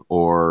wholesaling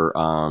or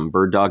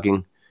bird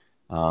dogging.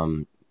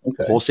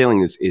 Okay.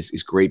 Wholesaling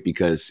is great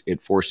because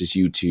it forces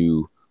you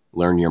to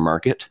learn your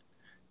market.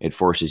 It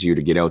forces you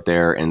to get out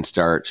there and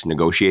start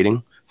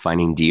negotiating,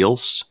 finding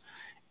deals.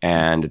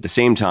 And at the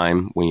same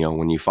time,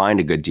 when you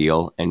find a good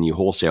deal and you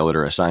wholesale it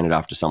or assign it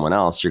off to someone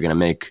else, you're going to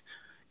make,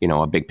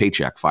 a big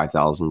paycheck,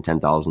 $5,000,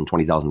 $10,000,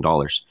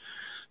 $20,000.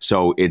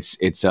 So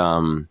it's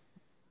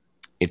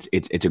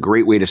a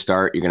great way to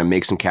start. You're going to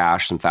make some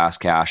cash, some fast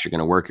cash. You're going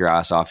to work your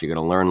ass off. You're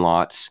going to learn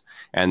lots,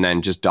 and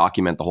then just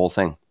document the whole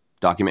thing.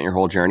 Document your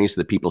whole journey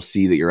so that people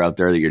see that you're out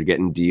there, that you're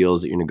getting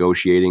deals, that you're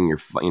negotiating, you're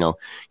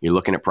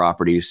looking at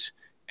properties.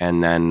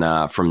 And then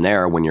from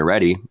there, when you're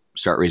ready,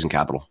 start raising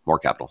capital, more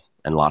capital,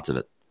 and lots of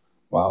it.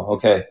 Wow.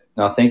 Okay.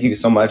 No, thank you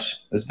so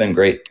much. This has been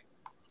great.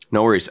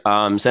 No worries.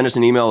 Send us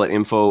an email at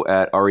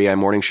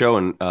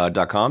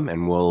info@reimorningshow.com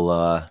and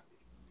we'll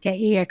get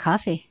you your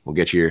coffee. We'll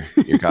get you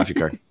your coffee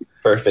card.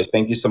 Perfect.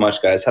 Thank you so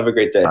much, guys. Have a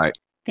great day. All right.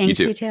 Thanks,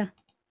 you too.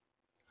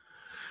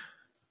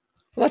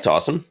 Well, that's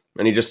awesome.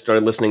 And he just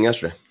started listening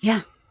yesterday.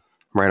 Yeah.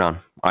 Right on.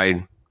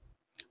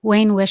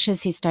 Wayne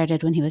wishes he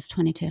started when he was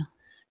 22.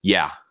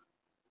 Yeah.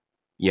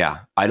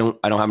 I don't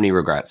have any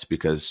regrets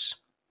because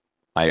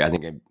I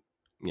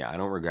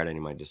don't regret any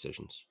of my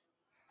decisions.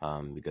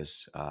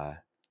 Because I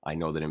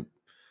know that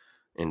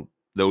in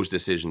those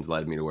decisions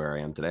led me to where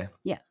I am today.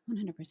 Yeah,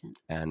 100%.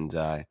 And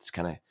it's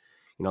kind of,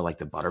 like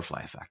the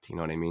butterfly effect. You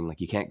know what I mean?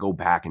 Like you can't go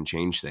back and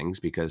change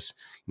things because,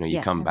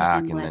 you come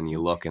back and then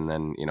you look and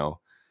then,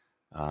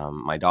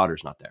 my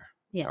daughter's not there.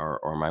 Yeah.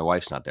 Or my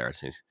wife's not there.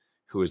 So,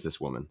 who is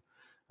this woman?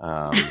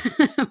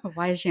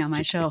 Why is she on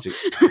my show? It's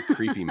a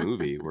creepy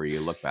movie where you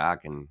look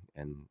back and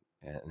then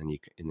you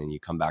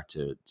come back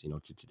to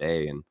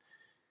today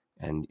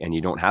and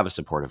you don't have a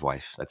supportive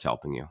wife that's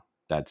helping you.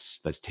 That's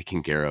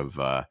taking care of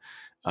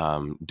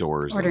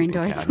doors, Ordering and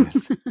doors.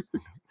 cabinets,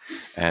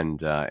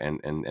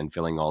 and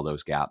filling all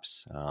those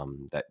gaps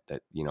that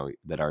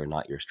that are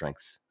not your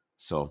strengths.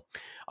 So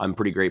I'm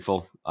pretty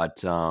grateful. But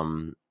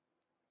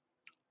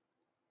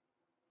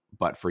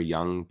for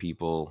young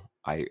people,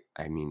 I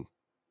mean,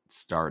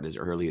 start as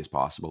early as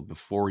possible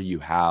before you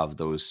have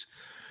those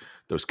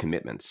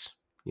commitments.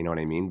 You know what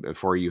I mean?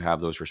 Before you have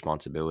those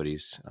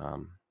responsibilities.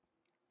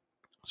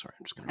 Sorry,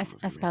 I'm just going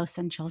to A spouse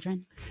and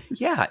children.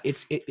 Yeah,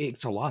 it's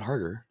a lot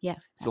harder. Yeah,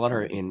 it's a lot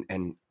harder,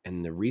 and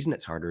the reason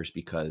it's harder is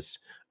because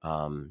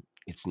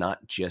it's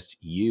not just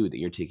you that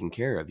you're taking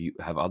care of. You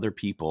have other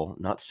people.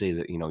 Not to say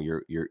that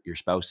your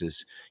spouse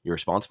is, you're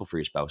responsible for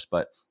your spouse,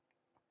 but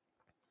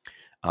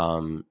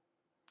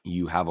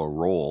you have a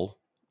role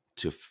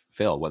to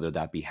fill, whether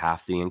that be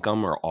half the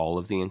income or all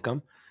of the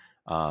income.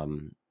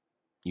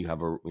 You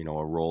have a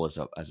role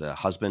as a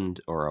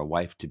husband or a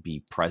wife to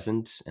be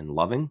present and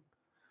loving.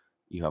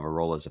 You have a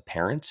role as a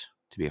parent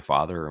to be a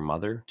father or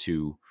mother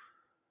to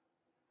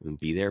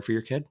be there for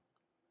your kid,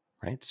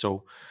 right?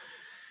 So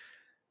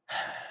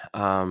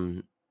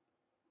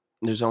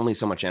there's only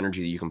so much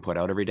energy that you can put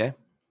out every day.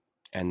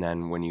 And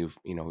then when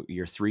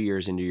you're 3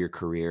 years into your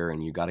career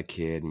and you got a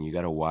kid and you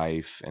got a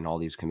wife and all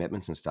these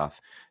commitments and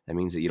stuff, that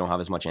means that you don't have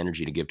as much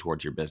energy to give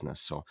towards your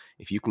business. So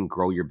if you can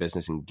grow your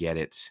business and get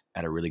it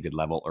at a really good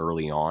level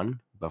early on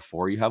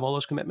before you have all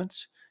those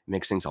commitments, it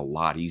makes things a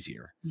lot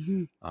easier.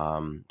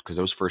 Because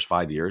those first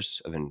 5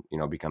 years of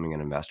becoming an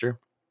investor,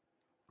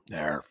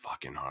 they're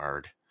fucking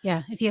hard.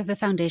 Yeah. If you have the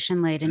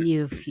foundation laid and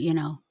you've,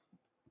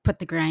 put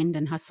the grind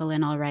and hustle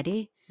in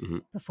already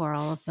before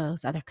all of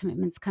those other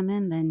commitments come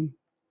in, then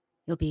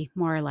you'll be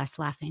more or less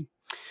laughing.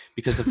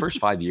 Because the first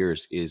 5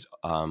 years is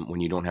when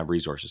you don't have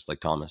resources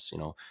like Thomas,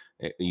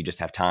 you just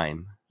have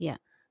time. Yeah.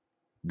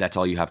 That's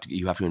all you have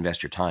to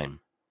invest your time.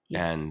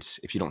 Yeah. And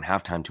if you don't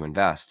have time to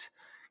invest,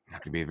 you're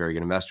not going to be a very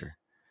good investor.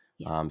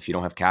 Yeah. If you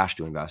don't have cash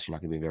to invest, you're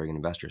not going to be a very good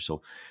investor.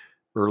 So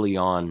early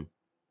on,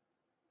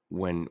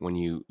 when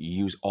you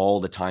use all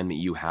the time that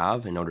you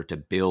have in order to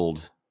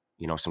build,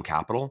 some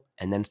capital,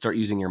 and then start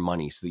using your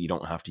money so that you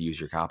don't have to use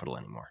your capital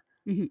anymore.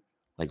 Mm-hmm.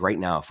 Like right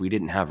now, if we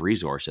didn't have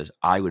resources,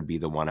 I would be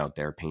the one out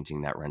there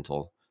painting that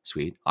rental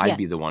suite. I'd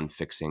be the one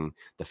fixing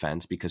the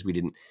fence because we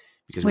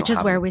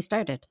is where we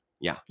started.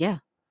 Yeah. Yeah.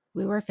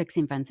 We were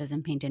fixing fences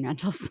and painting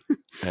rentals.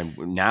 And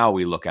now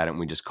we look at it and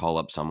we just call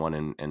up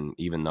someone, and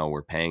even though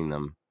we're paying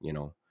them,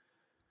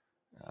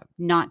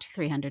 not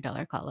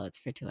 $300 call outs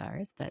for 2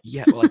 hours, but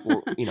yeah,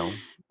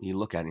 you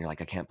look at it and you're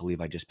like, I can't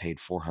believe I just paid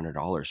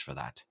 $400 for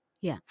that.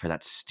 Yeah. For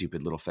that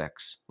stupid little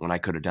fix when I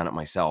could have done it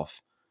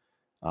myself.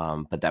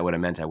 But that would have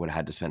meant I would have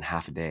had to spend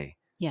half a day.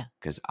 Yeah.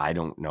 Because I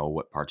don't know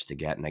what parts to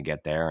get, and I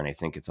get there and I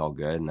think it's all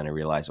good, and then I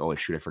realize, oh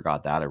shoot, I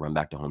forgot that. I run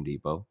back to Home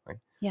Depot, right?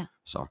 Yeah.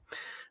 So,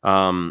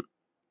 early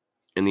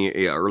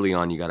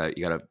on, you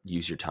gotta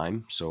use your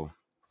time. So,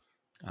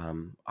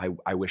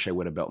 I wish I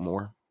would have built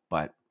more,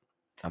 but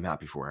I'm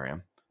happy for where I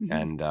am,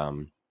 and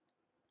I'm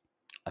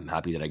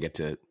happy that I get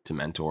to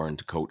mentor and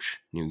to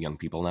coach new young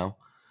people now.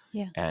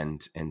 Yeah.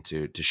 And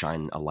to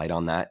shine a light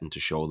on that and to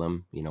show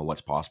them,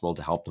 what's possible,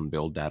 to help them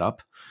build that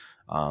up.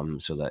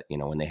 So that,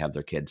 when they have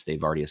their kids,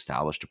 they've already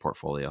established a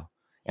portfolio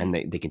and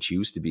they can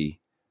choose to be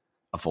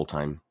a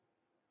full-time,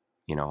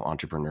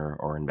 entrepreneur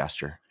or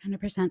investor.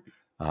 100%.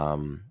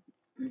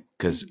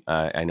 Cause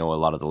I know a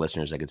lot of the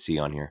listeners I could see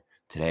on here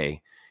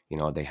today,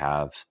 they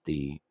have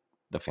the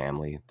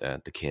family,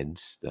 the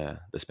kids, the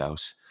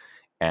spouse,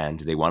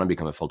 and they want to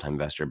become a full-time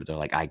investor, but they're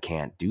like, I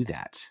can't do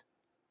that.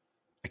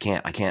 I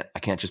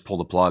can't just pull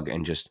the plug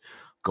and just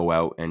go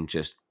out and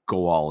just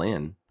go all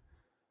in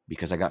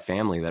because I got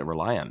family that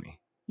rely on me.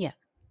 Yeah.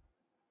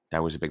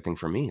 That was a big thing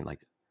for me. Like,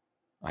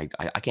 I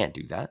can't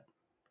do that.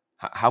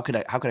 How could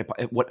I,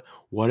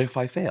 what if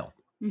I fail?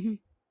 Mm-hmm.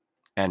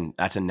 And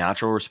that's a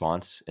natural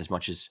response. As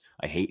much as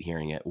I hate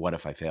hearing it, what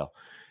if I fail?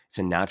 It's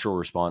a natural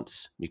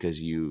response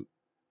because you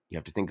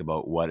have to think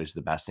about what is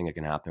the best thing that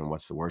can happen.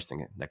 What's the worst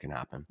thing that can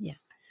happen? Yeah.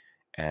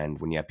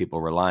 And when you have people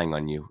relying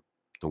on you,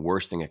 the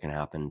worst thing that can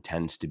happen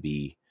tends to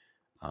be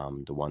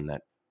the one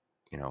that,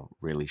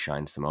 really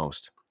shines the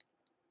most.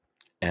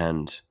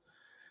 And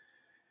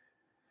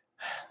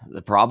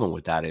the problem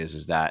with that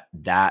is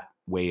that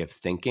way of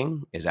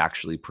thinking is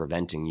actually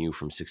preventing you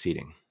from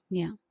succeeding.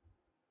 Yeah.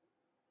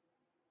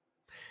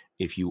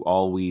 If you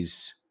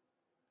always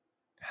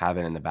have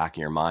it in the back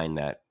of your mind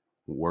that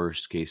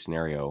worst case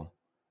scenario,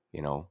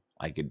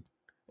 I could,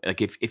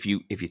 like if you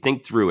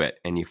think through it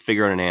and you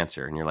figure out an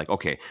answer and you're like,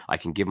 okay, I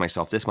can give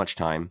myself this much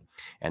time,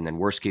 and then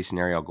worst case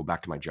scenario, I'll go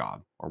back to my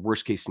job, or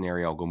worst case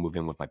scenario, I'll go move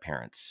in with my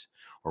parents,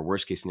 or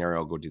worst case scenario,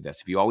 I'll go do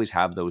this. If you always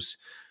have those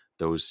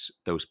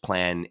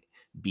plan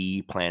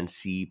B, plan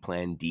C,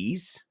 plan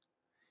Ds,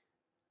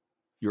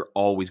 you're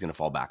always going to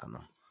fall back on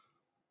them.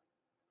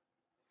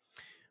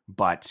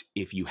 But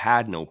if you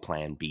had no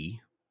plan B,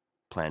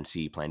 plan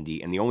C, plan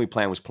D, and the only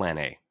plan was plan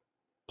A,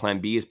 plan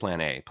B is plan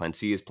A, plan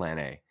C is plan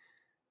A,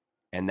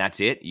 and that's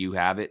it, you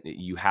have it,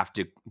 you have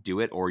to do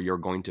it or you're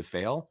going to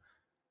fail,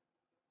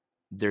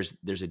 there's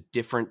a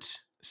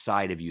different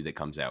side of you that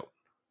comes out.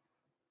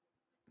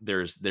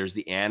 there's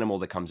the animal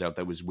that comes out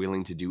that was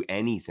willing to do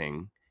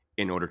anything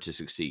in order to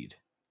succeed.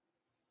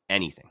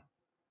 Anything.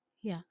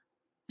 Yeah.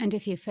 And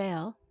if you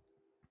fail,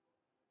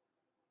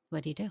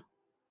 what do?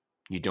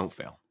 You don't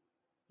fail.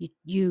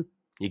 You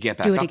get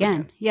back do it up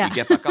again. Yeah. You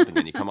get back up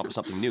again. You come up with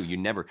something new. You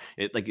never,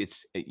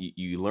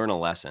 you learn a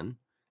lesson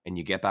and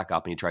you get back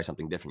up and you try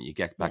something different. You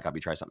get back up,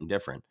 you try something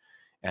different.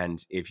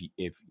 And if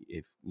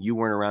you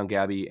weren't around,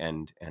 Gabby,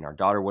 and our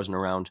daughter wasn't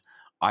around,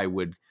 I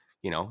would,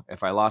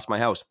 if I lost my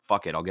house,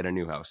 fuck it, I'll get a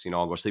new house.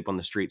 I'll go sleep on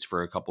the streets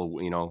for a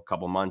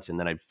couple months, and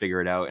then I'd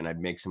figure it out and I'd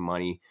make some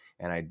money,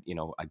 and I'd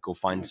go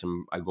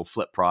I'd go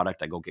flip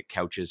product. I'd go get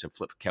couches and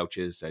flip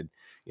couches. I'd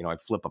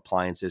flip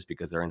appliances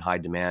because they're in high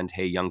demand.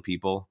 Hey, young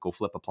people, go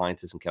flip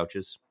appliances and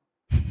couches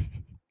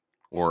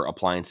or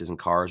appliances and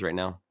cars right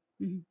now.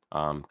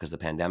 Because the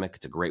pandemic,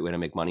 it's a great way to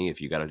make money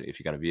if you got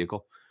a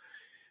vehicle.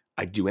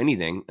 I'd do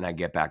anything and I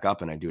get back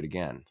up and I do it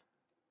again.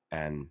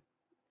 And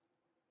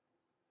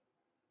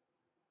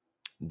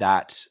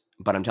but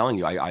I'm telling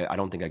you, I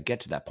don't think I'd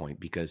get to that point,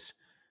 because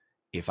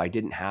if I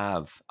didn't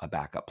have a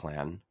backup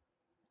plan,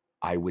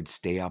 I would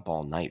stay up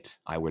all night.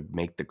 I would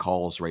make the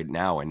calls right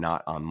now and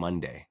not on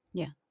Monday.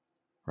 Yeah.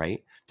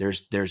 Right?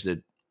 There's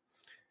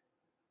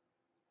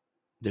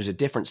a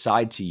different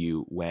side to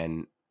you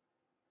when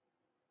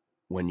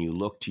you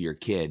look to your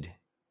kid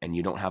and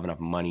you don't have enough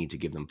money to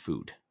give them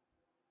food.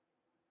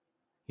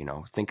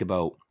 Think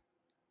about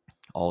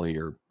all of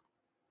your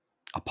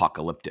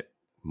apocalyptic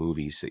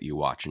movies that you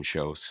watch and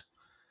shows,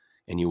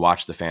 and you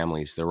watch the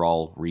families. They're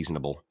all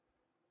reasonable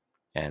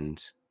and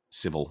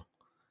civil,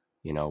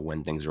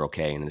 when things are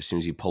okay. And then as soon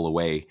as you pull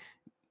away,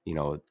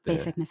 the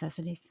basic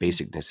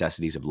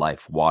necessities of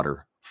life,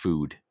 water,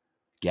 food,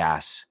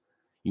 gas,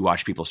 you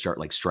watch people start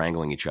like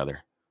strangling each other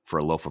for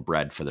a loaf of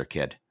bread for their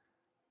kid.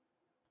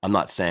 I'm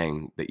not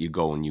saying that you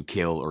go and you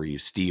kill or you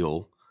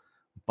steal,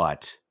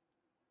 but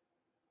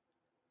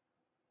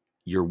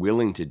you're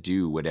willing to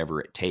do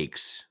whatever it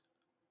takes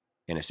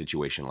in a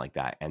situation like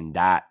that. And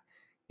that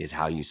is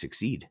how you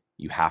succeed.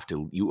 You have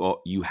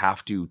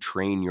to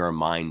train your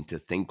mind to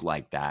think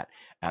like that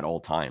at all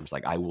times.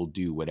 Like, I will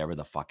do whatever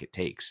the fuck it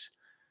takes.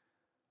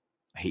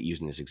 I hate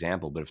using this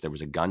example, but if there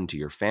was a gun to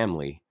your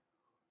family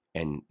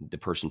and the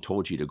person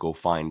told you to go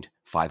find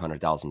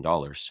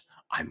 $500,000,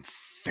 I'm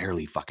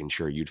fairly fucking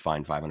sure you'd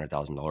find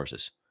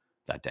 $500,000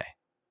 that day.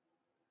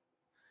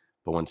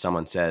 But when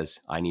someone says,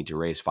 I need to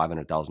raise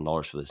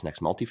 $500,000 for this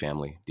next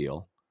multifamily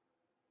deal,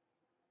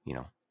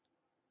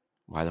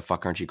 why the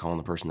fuck aren't you calling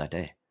the person that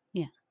day?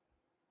 Yeah.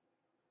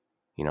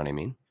 You know what I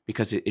mean?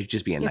 Because it'd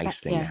just be a nice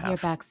thing to have. Your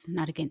back's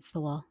not against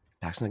the wall.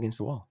 Back's not against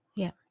the wall.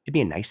 Yeah. It'd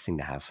be a nice thing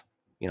to have.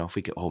 If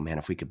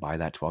we could buy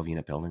that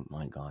 12-unit building,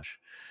 my gosh,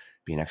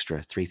 be an extra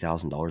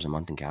 $3,000 a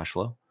month in cash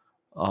flow.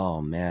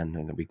 Oh man,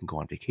 and we can go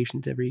on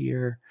vacations every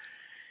year.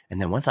 And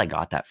then once I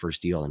got that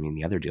first deal,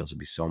 the other deals would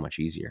be so much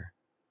easier.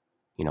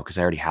 Because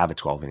I already have a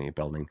 12-unit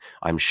building.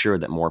 I'm sure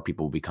that more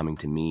people will be coming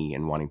to me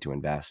and wanting to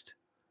invest.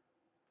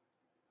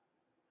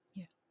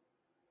 Yeah.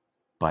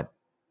 But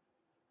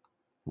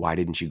why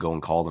didn't you go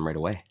and call them right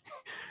away?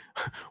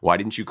 Why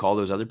didn't you call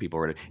those other people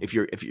right away?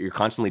 If you're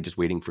constantly just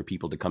waiting for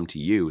people to come to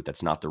you,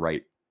 that's not the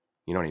right,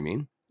 you know what I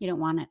mean? You don't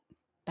want it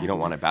bad enough.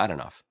 Want it bad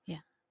enough. Yeah.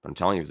 But I'm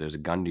telling you, if there's a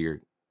gun to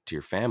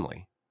your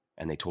family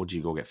and they told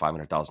you to go get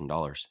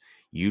 $500,000,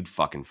 you'd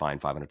fucking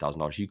find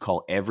 $500,000. You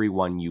call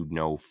everyone you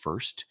know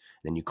first,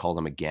 then you call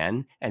them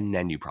again, and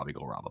then you probably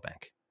go rob a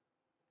bank.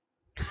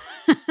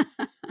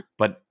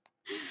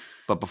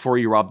 But before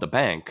you rob the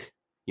bank,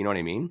 you know what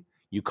I mean?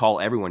 You call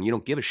everyone. You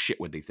don't give a shit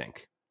what they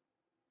think.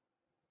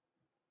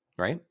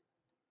 Right?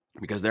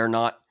 Because they're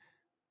not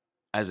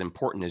as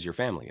important as your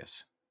family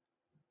is.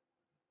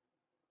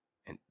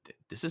 And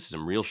this is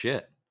some real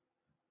shit.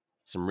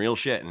 Some real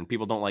shit. And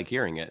people don't like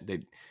hearing it.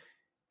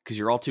 Because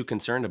you're all too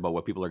concerned about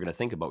what people are going to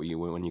think about you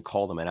when you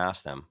call them and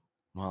ask them.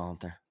 Well,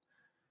 they're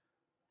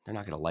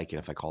not going to like it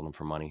if I call them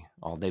for money.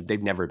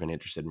 They've never been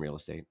interested in real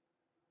estate.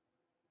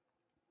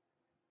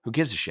 Who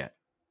gives a shit?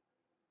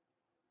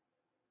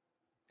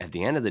 At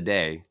the end of the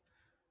day,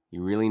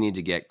 you really need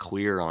to get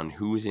clear on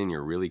who's in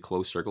your really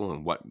close circle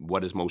and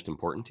what is most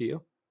important to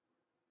you.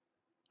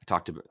 I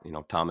talked to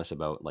Thomas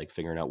about like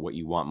figuring out what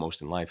you want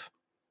most in life.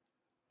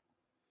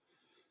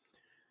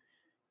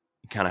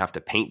 You kind of have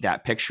to paint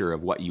that picture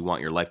of what you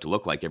want your life to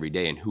look like every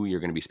day and who you're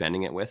going to be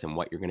spending it with and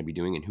what you're going to be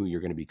doing and who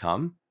you're going to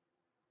become.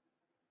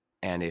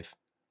 And if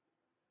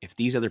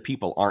these other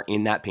people aren't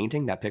in that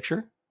painting, that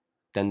picture,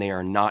 then they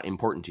are not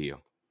important to you.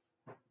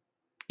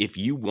 If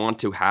you want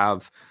to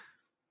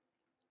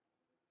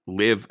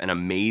live an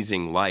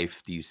amazing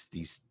life, these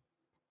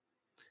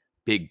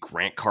big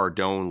Grant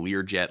Cardone,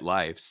 Learjet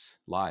lives,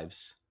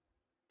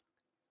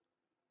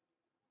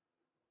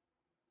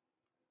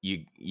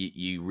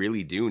 you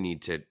really do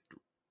need to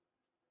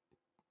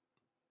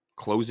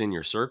close in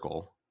your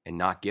circle and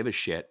not give a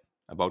shit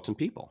about some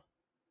people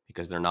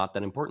because they're not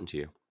that important to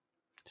you.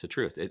 It's the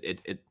truth.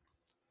 It's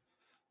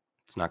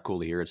not cool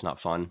to hear. It's not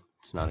fun.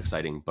 It's not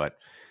exciting, but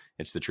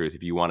it's the truth.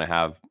 If you want to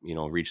have,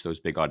 reach those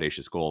big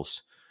audacious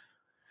goals,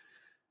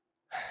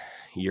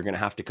 you're going to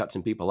have to cut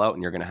some people out,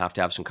 and you're going to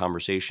have some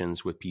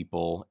conversations with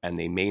people, and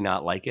they may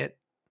not like it,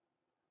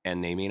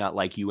 and they may not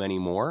like you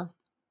anymore,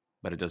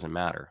 but it doesn't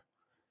matter,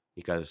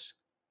 because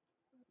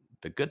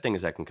the good thing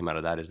is that can come out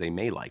of that is they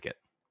may like it.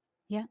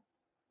 Yeah.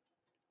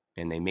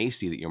 And they may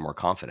see that you're more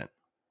confident.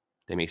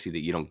 They may see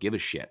that you don't give a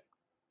shit.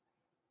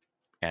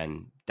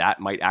 And that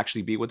might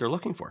actually be what they're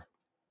looking for.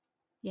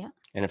 Yeah.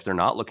 And if they're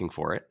not looking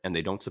for it and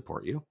they don't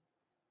support you,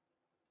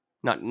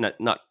 not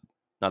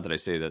that I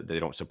say that they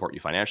don't support you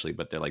financially,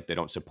 but they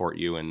don't support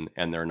you, and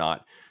they're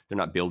not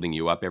building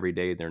you up every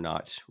day. They're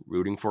not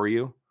rooting for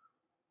you,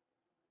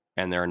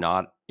 and they're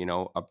not,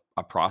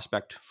 a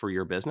prospect for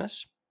your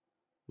business.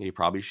 You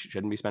probably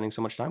shouldn't be spending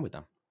so much time with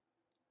them.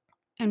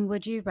 And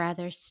would you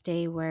rather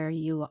stay where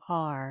you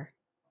are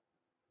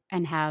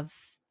and have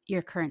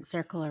your current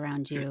circle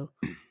around you,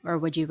 or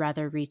would you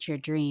rather reach your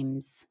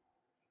dreams?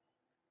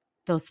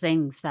 Those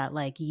things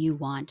that you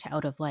want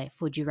out of life.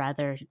 Would you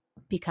rather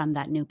become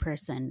that new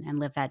person and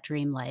live that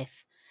dream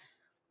life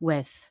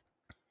with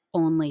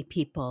only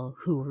people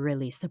who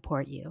really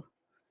support you?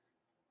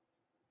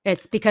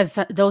 It's because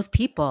those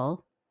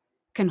people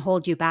can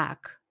hold you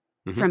back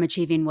from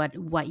achieving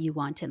what you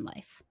want in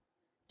life,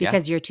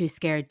 because you're too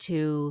scared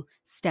to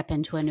step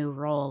into a new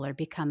role or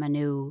become a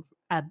new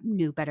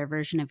better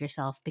version of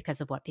yourself because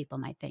of what people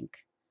might think.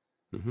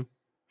 Mm-hmm.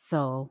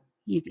 So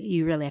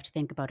you really have to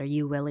think about, are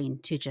you willing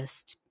to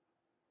just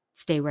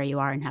stay where you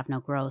are and have no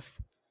growth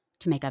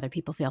to make other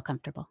people feel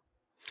comfortable?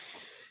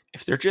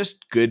 If they're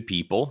just good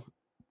people,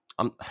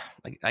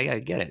 I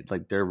get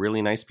it. They're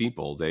really nice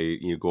people.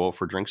 You go out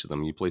for drinks with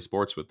them, you play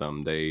sports with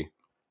them,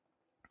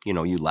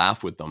 you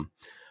laugh with them.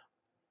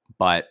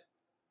 But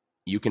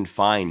you can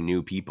find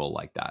new people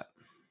like that.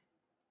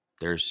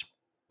 There's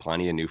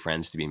plenty of new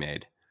friends to be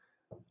made.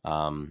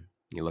 You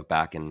look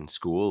back in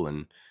school,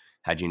 and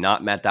had you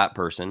not met that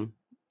person,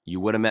 you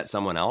would have met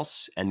someone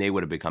else, and they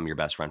would have become your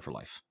best friend for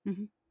life.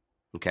 Mm-hmm.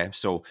 Okay.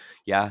 So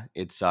yeah,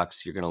 it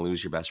sucks. You're going to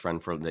lose your best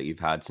friend that you've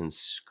had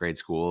since grade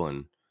school,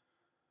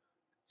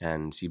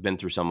 and you've been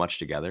through so much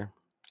together.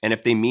 And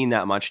if they mean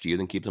that much to you,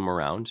 then keep them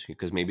around,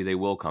 because maybe they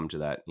will come to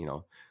that,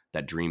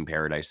 that dream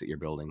paradise that you're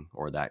building,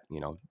 or that,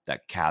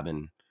 that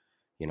cabin,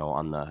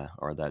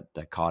 or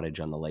that cottage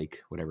on the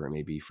lake, whatever it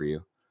may be for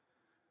you.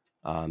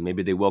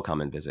 Maybe they will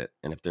come and visit.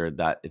 And if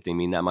they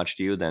mean that much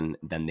to you, then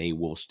they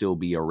will still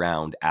be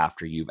around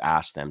after you've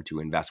asked them to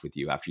invest with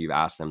you, after you've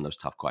asked them those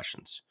tough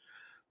questions.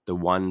 The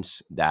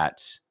ones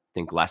that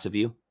think less of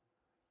you,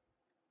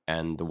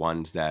 and the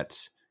ones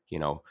that,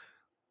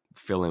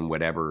 fill in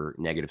whatever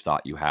negative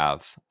thought you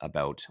have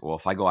about, well,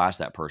 if I go ask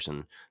that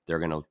person, they're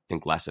going to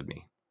think less of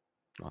me.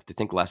 Well, if they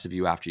think less of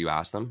you after you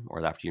ask them,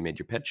 or after you made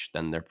your pitch,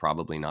 then they're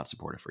probably not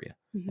supportive for you.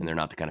 Mm-hmm. And they're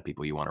not the kind of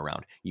people you want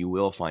around. You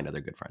will find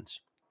other good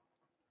friends.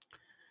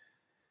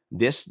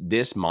 This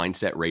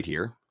mindset right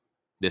here,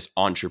 this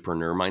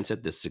entrepreneur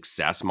mindset, this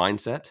success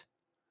mindset,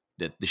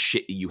 that the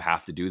shit you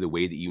have to do, the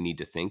way that you need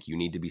to think, you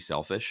need to be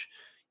selfish,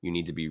 you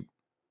need to be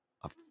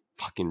a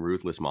fucking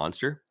ruthless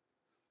monster,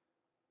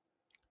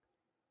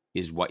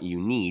 is what you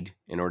need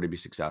in order to be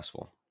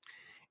successful.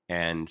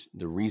 And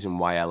the reason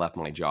why I left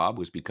my job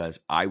was because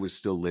I was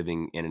still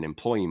living in an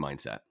employee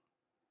mindset.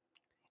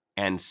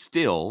 And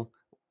still,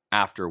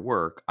 after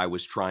work, I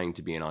was trying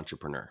to be an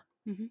entrepreneur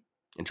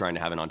and trying to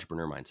have an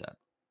entrepreneur mindset.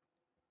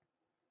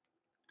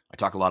 I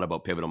talk a lot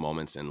about pivotal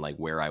moments and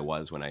where I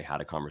was when I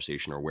had a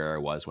conversation, or where I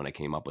was when I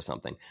came up with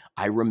something.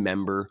 I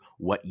remember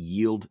what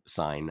yield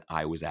sign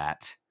I was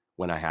at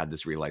when I had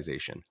this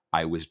realization.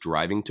 I was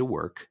driving to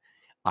work.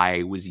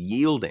 I was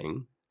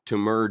yielding to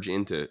merge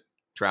into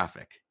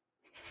traffic.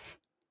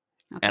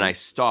 Okay. And I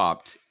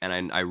stopped,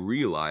 and I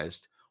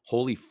realized,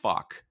 holy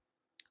fuck,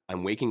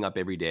 I'm waking up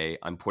every day.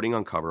 I'm putting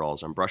on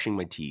coveralls. I'm brushing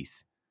my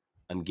teeth.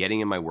 I'm getting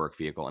in my work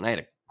vehicle. And I had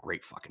a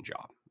great fucking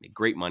job. Made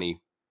great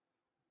money.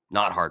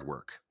 Not hard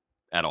work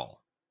at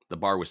all. The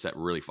bar was set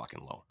really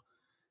fucking low.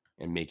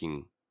 And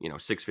making,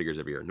 6 figures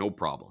every year. No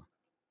problem.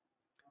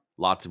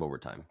 Lots of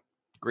overtime.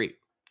 Great.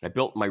 I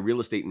built my real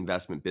estate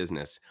investment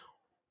business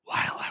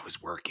while I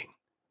was working.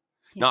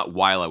 Yeah. Not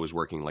while I was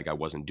working, I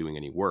wasn't doing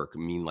any work. I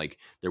mean,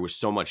 there was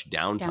so much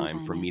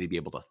downtime for me to be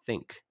able to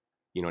think.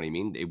 You know what I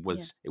mean? It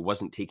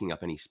wasn't taking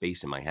up any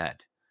space in my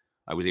head.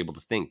 I was able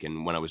to think.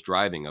 And when I was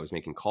driving, I was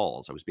making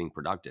calls. I was being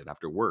productive.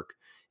 After work,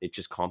 it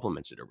just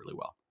complemented it really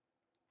well.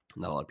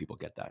 Not a lot of people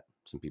get that.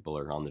 Some people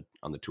are on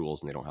the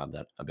tools and they don't have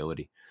that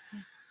ability. Yeah.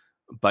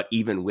 But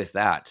even with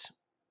that,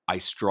 I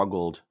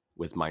struggled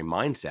with my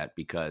mindset,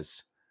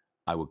 because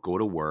I would go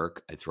to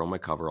work, I'd throw my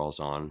coveralls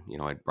on,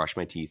 I'd brush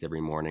my teeth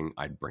every morning,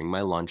 I'd bring my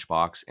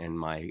lunchbox and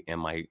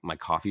my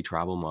coffee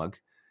travel mug,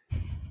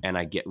 and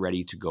I get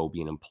ready to go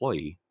be an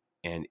employee.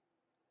 And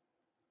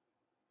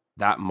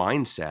that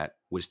mindset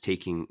was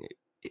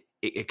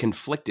it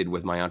conflicted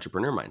with my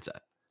entrepreneur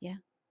mindset. Yeah.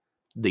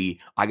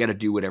 I got to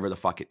do whatever the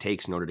fuck it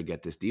takes in order to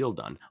get this deal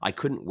done. I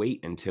couldn't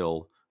wait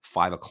until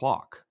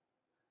 5:00.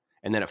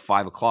 And then at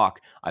 5:00,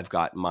 I've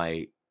got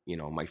my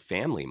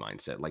family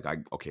mindset.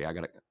 I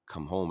got to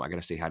come home. I got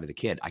to say hi to the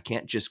kid. I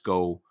can't just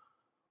go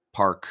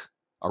park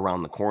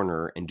around the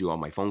corner and do all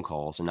my phone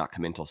calls and not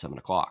come in till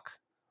 7:00,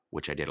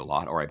 which I did a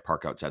lot. Or I'd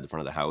park outside the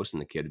front of the house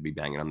and the kid would be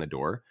banging on the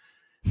door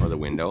or the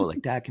window,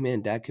 like, Dad, come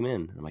in, Dad, come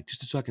in. I'm like,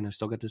 just a second. I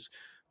still got this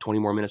 20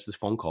 more minutes of this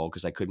phone call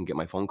because I couldn't get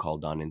my phone call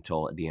done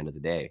until at the end of the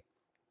day.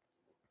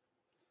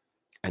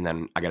 And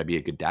then I got to be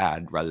a good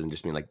dad rather than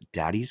just being like,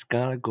 Daddy's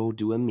got to go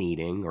do a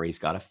meeting or he's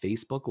got a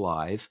Facebook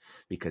Live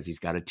because he's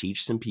got to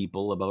teach some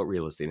people about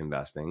real estate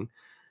investing.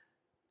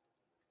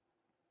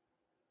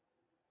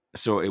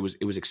 So it was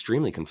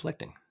extremely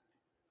conflicting.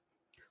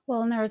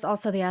 Well, and there was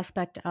also the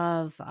aspect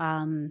of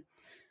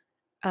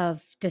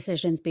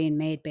decisions being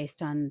made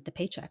based on the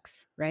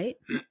paychecks, right?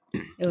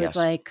 It was Yes.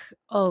 like,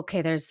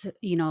 okay, there's,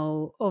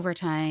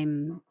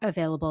 overtime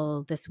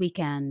available this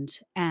weekend.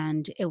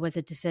 And it was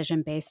a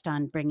decision based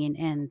on bringing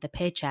in the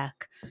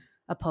paycheck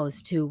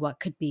opposed to what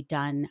could be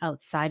done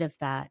outside of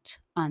that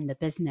on the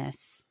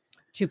business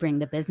to bring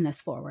the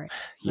business forward,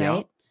 Yeah.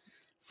 right?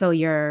 So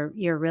you're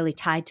really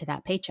tied to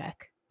that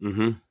paycheck.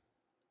 Mm-hmm.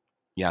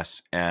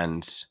 Yes.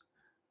 And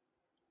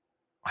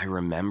I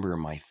remember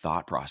my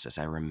thought process.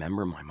 I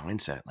remember my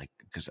mindset, like,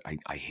 because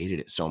I hated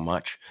it so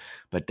much.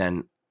 But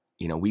then,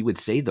 we would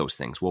say those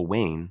things. Well,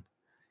 Wayne,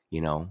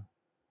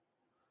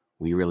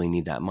 we really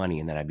need that money.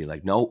 And then I'd be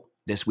like, no,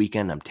 this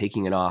weekend I'm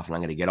taking it off and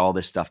I'm going to get all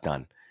this stuff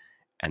done.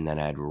 And then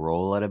I'd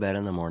roll out of bed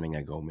in the morning.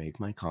 I go make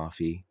my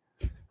coffee.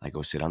 I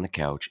go sit on the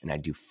couch and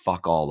I'd do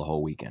fuck all the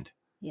whole weekend.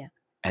 Yeah.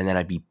 And then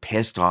I'd be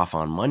pissed off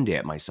on Monday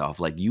at myself.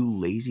 Like, you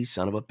lazy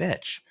son of a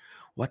bitch.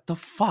 What the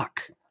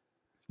fuck?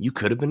 You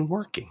could have been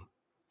working.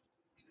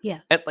 Yeah.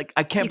 And like,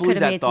 I can't You believe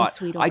could have that made some thought.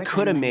 sweet I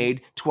could have overtime money.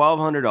 made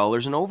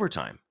 $1,200 in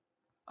overtime.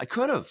 I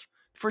could have,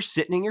 for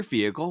sitting in your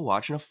vehicle,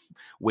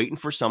 waiting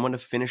for someone to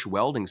finish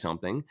welding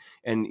something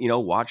and,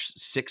 watch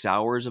 6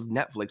 hours of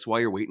Netflix while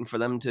you're waiting for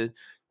them to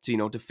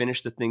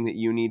finish the thing that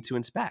you need to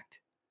inspect.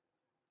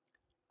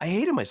 I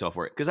hated myself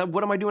for it because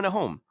what am I doing at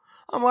home?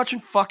 I'm watching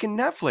fucking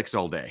Netflix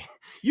all day.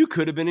 You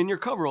could have been in your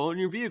coverall in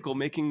your vehicle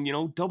making,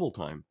 double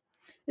time.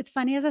 It's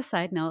funny as a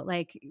side note,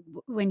 like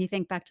when you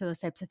think back to those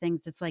types of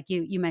things, it's like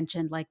you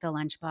mentioned like the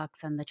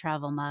lunchbox and the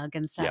travel mug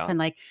and stuff. Yeah. And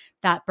like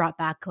that brought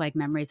back like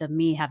memories of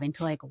me having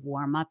to like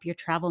warm up your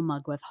travel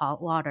mug with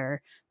hot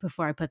water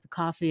before I put the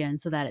coffee in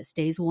so that it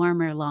stays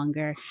warmer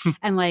longer.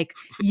 And like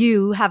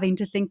you having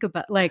to think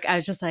about, like, I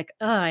was just like,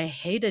 oh, I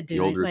hated The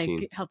old doing like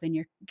routine.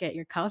 helping get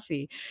your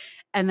coffee.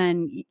 And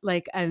then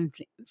like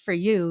for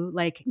you,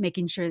 like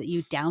making sure that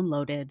you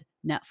downloaded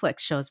Netflix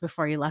shows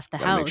before you left the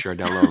Gotta house. make sure I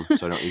download them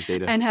so I don't use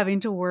data. And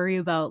having to worry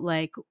about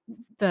like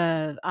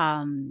the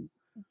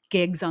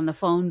gigs on the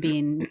phone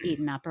being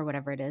eaten up or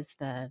whatever it is.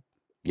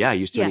 Yeah, I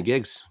used too many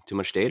gigs, too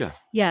much data.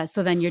 Yeah,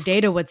 so then your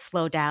data would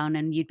slow down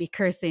and you'd be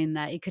cursing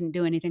that you couldn't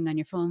do anything on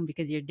your phone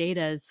because your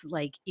data is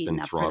like eaten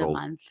Been up for the throttled.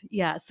 month.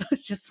 Yeah, so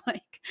it's just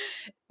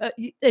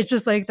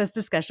like this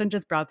discussion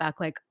just brought back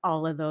like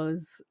all of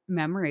those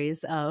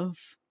memories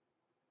of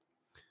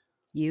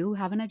you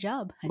having a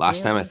job. The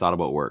last time I thought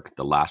about work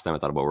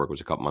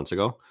was a couple months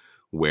ago,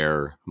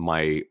 where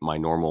my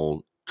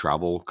normal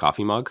travel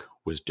coffee mug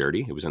was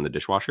dirty. It was in the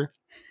dishwasher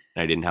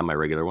and I didn't have my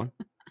regular one.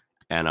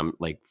 And I'm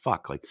like,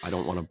 fuck, like, I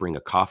don't want to bring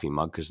a coffee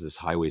mug because this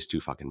highway's too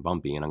fucking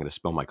bumpy and I'm going to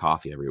spill my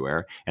coffee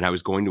everywhere. And I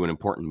was going to an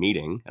important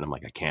meeting and I'm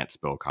like, I can't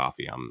spill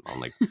coffee on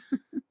like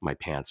my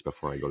pants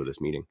before I go to this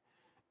meeting.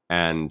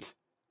 And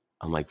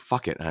I'm like,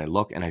 fuck it. And I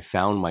look and I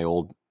found my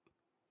old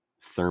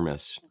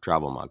thermos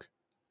travel mug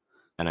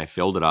and I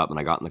filled it up and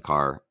I got in the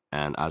car.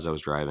 And as I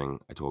was driving,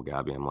 I told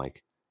Gabby, I'm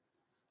like,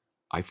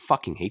 I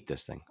fucking hate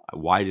this thing.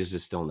 Why is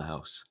this still in the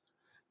house?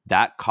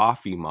 That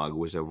coffee mug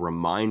was a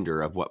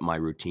reminder of what my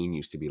routine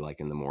used to be like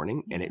in the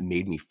morning, and it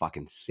made me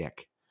fucking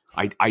sick.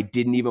 I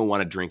didn't even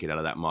want to drink it out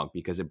of that mug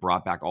because it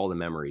brought back all the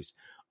memories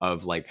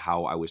of like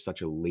how I was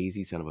such a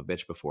lazy son of a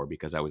bitch before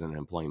because I was in an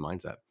employee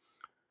mindset.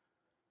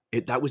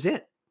 That was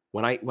it.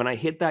 When I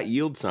hit that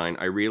yield sign,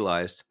 I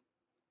realized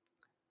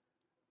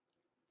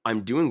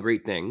I'm doing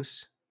great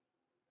things.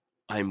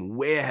 I'm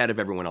way ahead of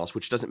everyone else,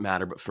 which doesn't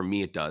matter, but for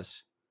me it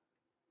does.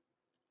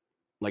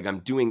 Like, I'm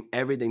doing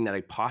everything that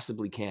I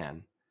possibly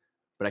can,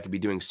 but I could be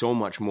doing so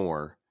much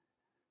more.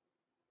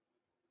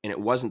 And it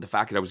wasn't the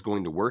fact that I was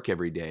going to work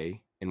every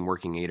day and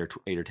working 8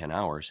 or 10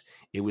 hours.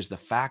 It was the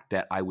fact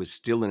that I was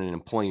still in an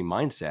employee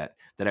mindset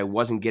that I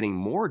wasn't getting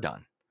more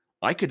done.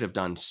 I could have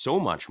done so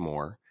much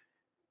more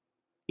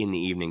in the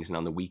evenings and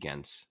on the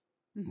weekends,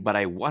 but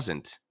I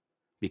wasn't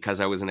because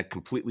I was in a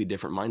completely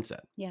different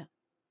mindset. Yeah.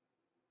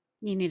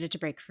 You needed to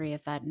break free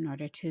of that in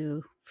order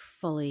to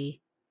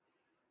fully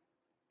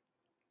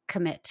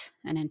commit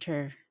and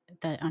enter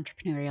the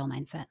entrepreneurial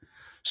mindset.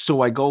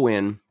 So I go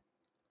in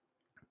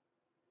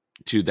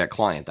to that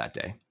client that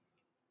day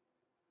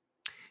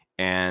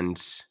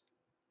and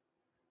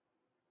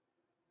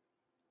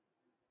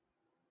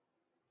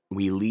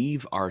we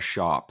leave our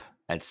shop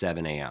at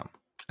 7 a.m.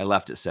 I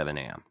left at 7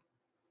 a.m.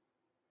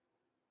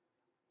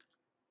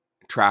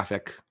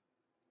 Traffic,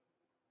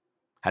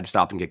 had to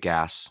stop and get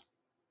gas,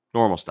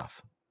 normal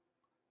stuff.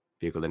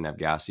 Vehicle didn't have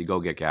gas, you go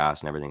get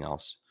gas and everything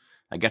else.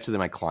 I get to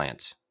my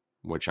client,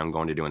 which I'm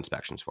going to do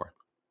inspections for.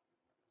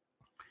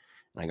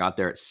 And I got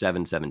there at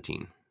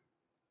 7:17.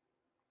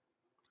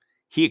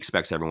 He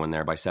expects everyone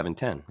there by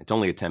 7:10. It's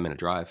only a 10-minute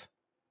drive.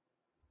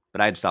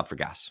 But I had to stop for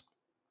gas,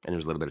 and there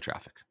was a little bit of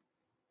traffic.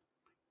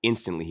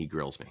 Instantly, he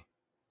grills me.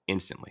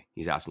 Instantly.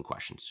 He's asking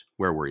questions.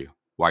 Where were you?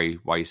 Why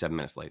are you 7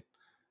 minutes late?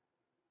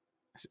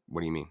 I said,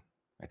 what do you mean?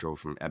 I drove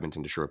from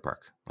Edmonton to Sherwood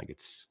Park. Like,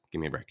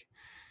 give me a break.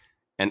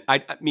 And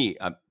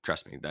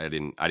trust me, I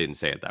didn't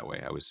say it that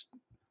way. I was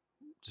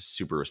just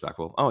super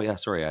respectful. Oh yeah,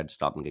 sorry, I had to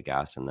stop and get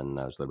gas, and then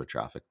there was a little bit of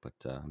traffic, but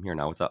I'm here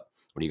now. What's up?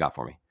 What do you got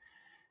for me?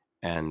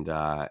 And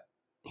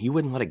he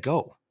wouldn't let it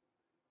go.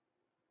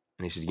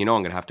 And he said, I'm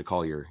going to have to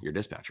call your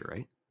dispatcher,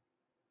 right?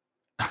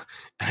 And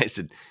I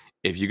said,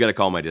 if you got to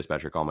call my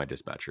dispatcher, call my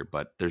dispatcher.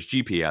 But there's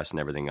GPS and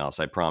everything else.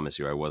 I promise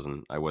you, I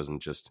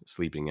wasn't just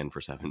sleeping in for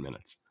 7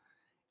 minutes.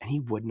 And he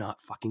would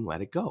not fucking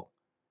let it go.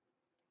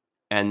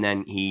 And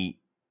then he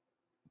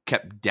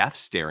kept death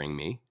staring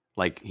me,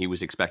 like he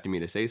was expecting me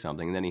to say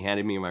something. And then he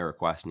handed me my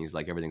request, and he's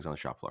like, everything's on the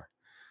shop floor.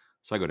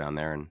 So I go down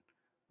there, and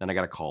then I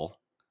got a call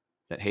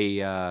that, hey,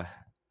 you got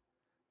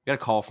a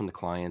call from the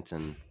client,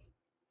 and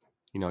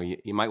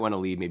you might want to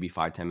leave maybe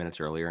 5-10 minutes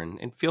earlier,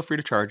 and feel free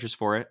to charge us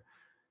for it,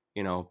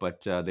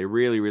 but they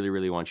really, really,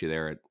 really want you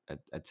there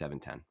at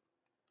 7:10.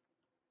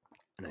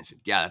 And I said,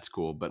 yeah, that's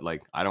cool, but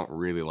like, I don't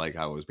really like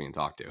how I was being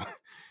talked to.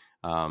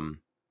 I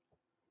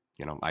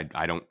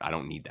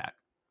don't need that.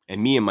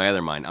 And me in my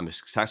other mind, I'm a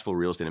successful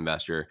real estate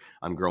investor.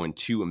 I'm growing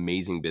 2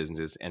 amazing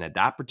businesses. And at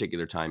that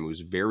particular time, it was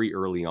very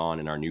early on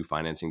in our new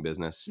financing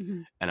business.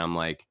 Mm-hmm. And I'm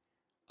like,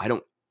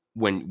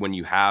 when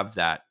you have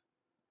that,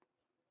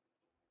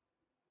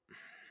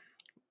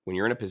 when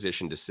you're in a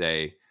position to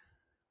say,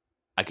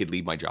 I could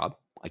leave my job,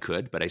 I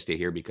could, but I stay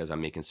here because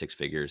I'm making 6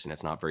 figures and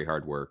it's not very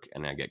hard work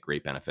and I get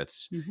great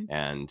benefits, mm-hmm.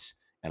 and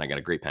I got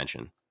a great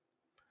pension.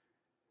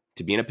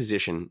 To be in a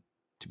position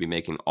to be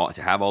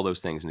to have all those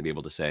things and to be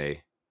able to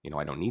say,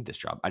 I don't need this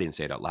job. I didn't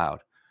say it out loud.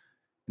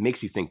 It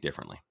makes you think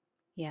differently.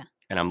 Yeah.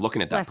 And I'm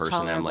looking at that person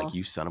tolerable. And I'm like,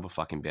 you son of a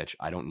fucking bitch.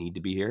 I don't need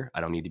to be here.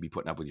 I don't need to be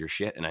putting up with your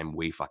shit. And I'm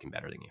way fucking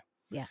better than you.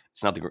 Yeah.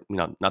 It's not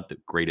the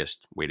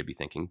greatest way to be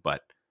thinking,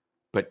 but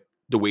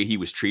the way he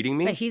was treating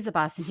me. But he's a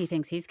boss and he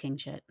thinks he's king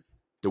shit.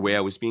 The way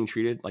I was being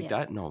treated like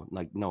that. No,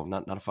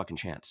 not a fucking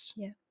chance.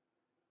 Yeah.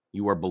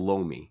 You are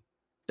below me.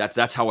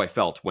 That's how I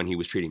felt when he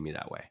was treating me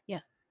that way. Yeah.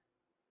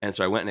 And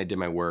so I went and I did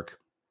my work.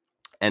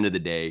 End of the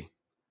day,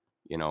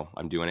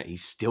 I'm doing it.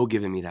 He's still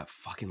giving me that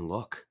fucking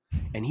look.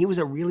 And he was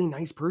a really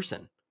nice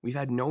person. We've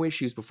had no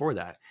issues before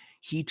that.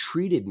 He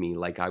treated me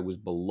like I was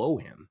below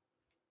him.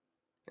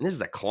 And this is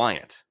the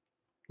client.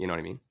 You know what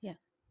I mean? Yeah.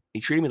 He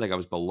treated me like I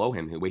was below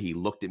him. The way he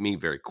looked at me,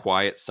 very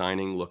quiet,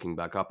 signing, looking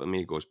back up at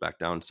me, goes back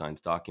down,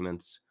 signs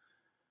documents.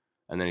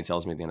 And then he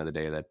tells me at the end of the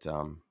day that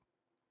I'm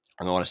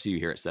going to want to see you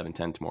here at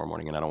 7:10 tomorrow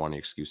morning, and I don't want any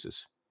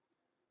excuses.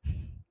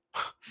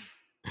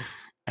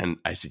 And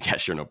I said, yeah,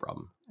 sure, no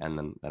problem. And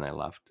then I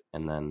left.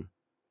 And then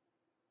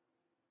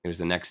it was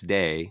the next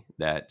day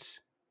that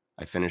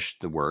I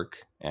finished the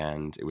work,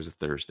 and it was a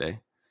Thursday.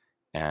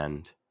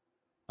 And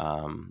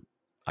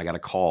I got a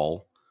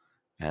call,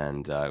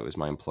 and it was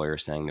my employer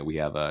saying that we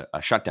have a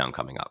shutdown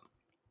coming up.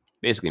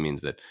 Basically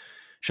means that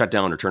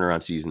shutdown or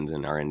turnaround seasons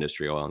in our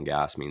industry, oil and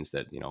gas, means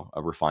that,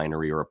 a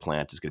refinery or a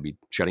plant is going to be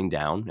shutting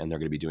down, and they're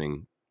going to be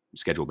doing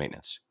scheduled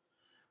maintenance.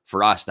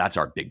 For us, that's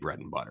our big bread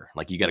and butter.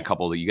 Like you get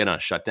you get on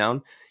a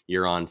shutdown,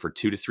 you're on for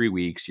 2 to 3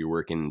 weeks. You're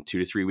working 2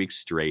 to 3 weeks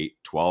straight,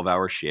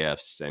 12-hour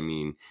shifts. I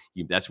mean,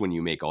 that's when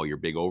you make all your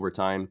big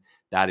overtime.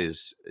 That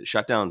is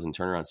shutdowns and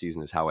turnaround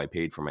season is how I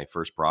paid for my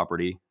first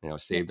property,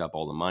 saved up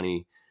all the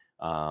money.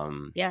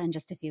 In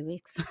just a few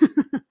weeks.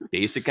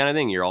 Basic kind of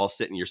thing. You're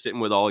sitting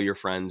with all your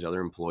friends,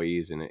 other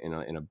employees in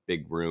a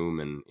big room,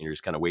 and you're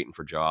just kind of waiting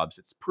for jobs.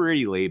 It's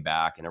pretty laid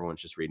back, and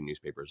everyone's just reading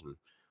newspapers and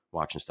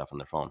watching stuff on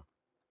their phone.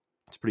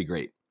 It's pretty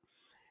great.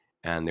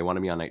 And they wanted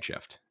me on night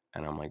shift.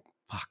 And I'm like,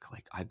 fuck,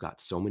 like I've got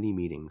so many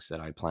meetings that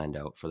I planned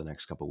out for the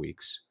next couple of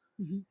weeks,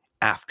 mm-hmm.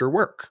 after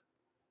work,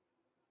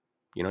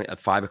 at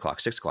 5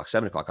 o'clock, 6 o'clock,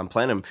 7 o'clock. I'm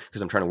planning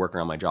because I'm trying to work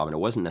around my job. And it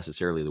wasn't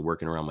necessarily the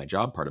working around my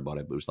job part about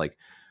it, but it was like,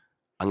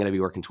 I'm going to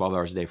be working 12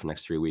 hours a day for the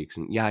next 3 weeks.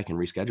 And yeah, I can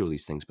reschedule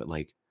these things, but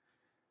like,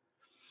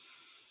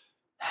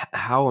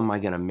 how am I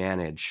going to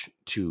manage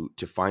to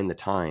find the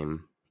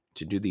time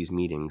to do these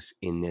meetings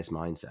in this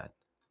mindset?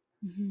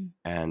 Mm-hmm.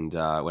 And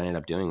what I ended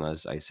up doing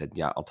was I said,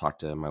 yeah, I'll talk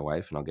to my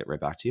wife and I'll get right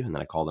back to you. And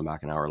then I called him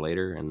back an hour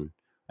later and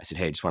I said,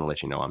 hey, I just want to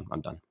let you know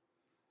I'm done.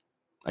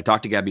 I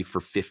talked to Gabby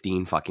for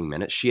 15 fucking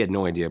minutes. She had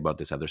no idea about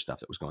this other stuff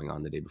that was going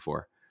on the day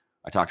before.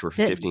 I talked to her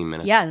for 15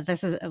 minutes. Yeah,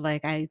 this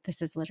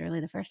is literally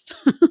the first.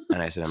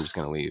 And I said, I'm just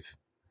going to leave.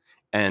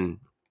 And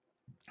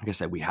like I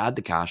said, we had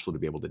the cash flow to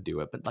be able to do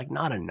it, but like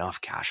not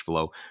enough cash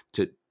flow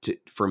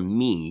for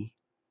me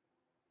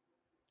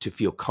to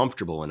feel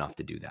comfortable enough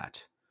to do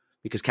that.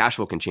 Because cash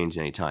flow can change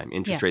at any time.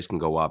 Interest rates can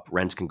go up,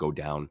 rents can go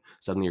down.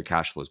 Suddenly your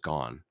cash flow is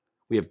gone.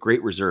 We have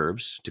great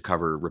reserves to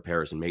cover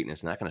repairs and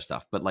maintenance and that kind of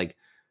stuff. But like,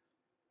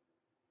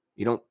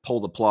 you don't pull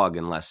the plug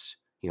unless,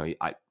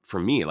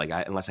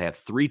 unless I have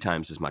 3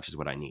 times as much as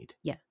what I need.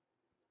 Yeah.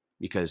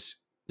 Because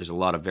there's a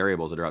lot of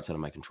variables that are outside of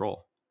my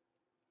control.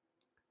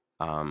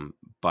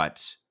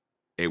 But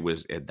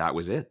that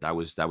was it. That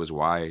was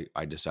why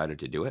I decided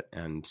to do it.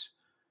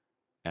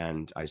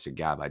 And I said,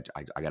 Gab,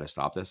 I got to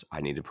stop this.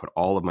 I need to put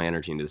all of my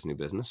energy into this new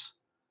business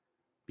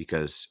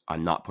because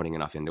I'm not putting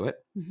enough into it.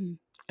 Mm-hmm.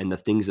 And the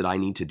things that I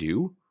need to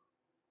do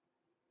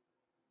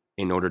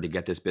in order to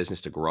get this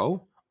business to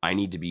grow, I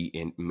need to be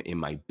in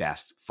my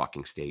best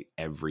fucking state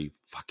every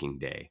fucking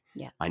day.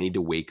 Yeah. I need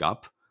to wake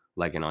up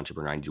like an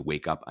entrepreneur. I need to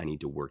wake up. I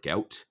need to work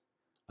out.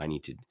 I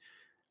need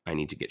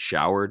to get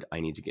showered.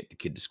 I need to get the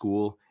kid to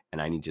school.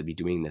 And I need to be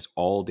doing this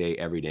all day,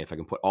 every day. If I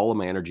can put all of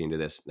my energy into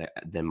this,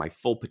 then my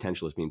full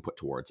potential is being put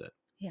towards it.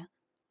 Yeah.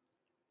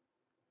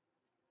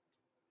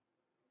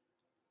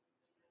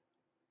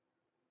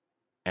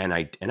 And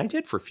I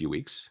did for a few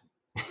weeks.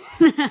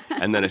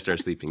 And then I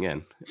started sleeping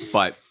in.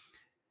 But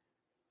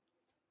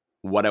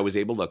what I was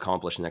able to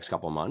accomplish in the next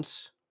couple of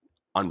months,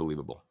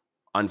 unbelievable.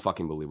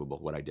 Unfucking believable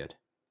what I did.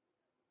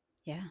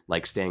 Yeah.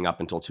 Like staying up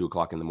until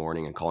 2:00 in the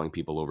morning and calling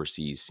people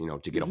overseas,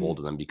 to get a hold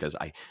of them because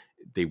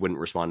they wouldn't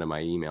respond to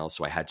my emails.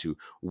 So I had to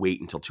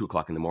wait until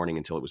 2:00 in the morning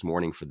until it was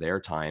morning for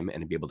their time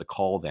and be able to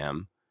call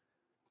them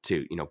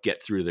to,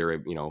 get through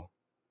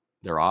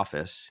their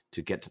office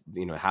to get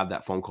to, have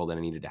that phone call that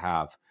I needed to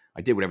have.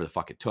 I did whatever the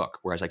fuck it took.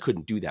 Whereas I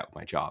couldn't do that with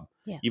my job.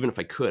 Yeah. Even if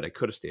I could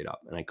have stayed up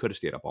and I could have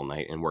stayed up all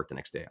night and worked the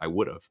next day. I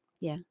would have.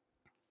 Yeah.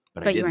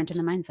 But you weren't in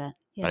the mindset.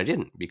 Yeah. But I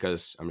didn't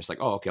because I'm just like,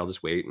 oh, okay, I'll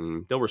just wait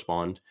and they'll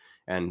respond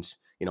and,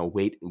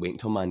 wait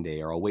until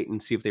Monday or I'll wait and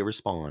see if they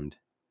respond,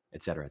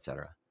 et cetera, et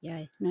cetera.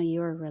 Yeah. No, you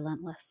were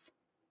relentless.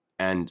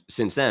 And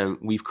since then,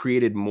 we've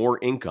created more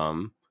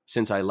income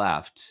since I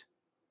left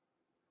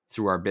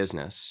through our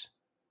business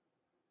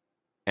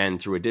and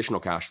through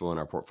additional cash flow in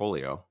our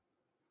portfolio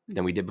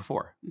than we did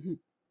before. Mm-hmm.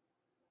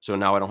 So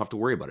now I don't have to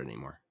worry about it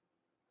anymore.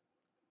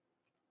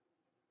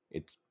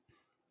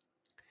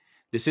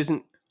 This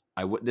isn't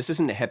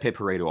a hip hip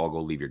hooray to all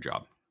go leave your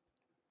job.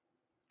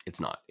 It's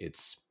not.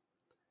 It's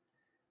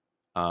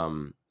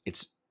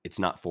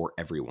not for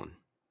everyone.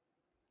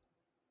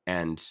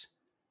 And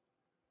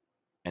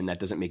that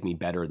doesn't make me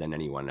better than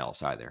anyone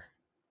else either.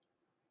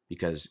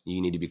 Because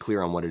you need to be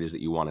clear on what it is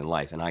that you want in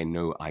life. And I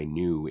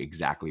knew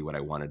exactly what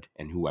I wanted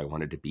and who I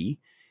wanted to be.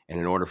 And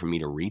in order for me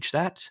to reach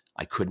that,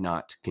 I could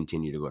not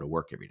continue to go to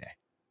work every day.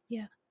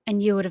 Yeah.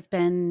 And you would have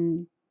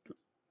been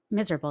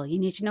miserable. You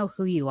need to know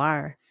who you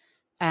are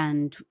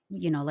and,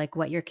 like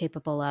what you're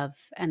capable of.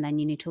 And then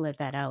you need to live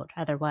that out.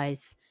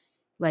 Otherwise,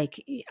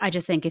 I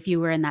just think if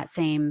you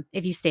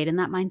stayed in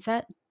that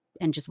mindset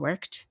and just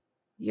worked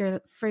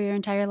for your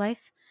entire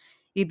life,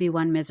 you'd be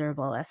one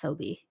miserable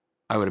SOB.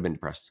 I would have been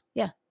depressed.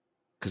 Yeah.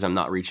 Because I'm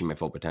not reaching my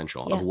full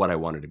potential of what I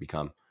wanted to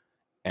become.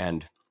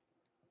 And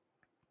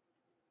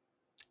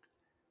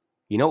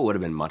what would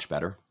have been much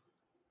better?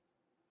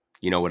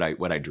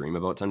 What I dream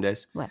about some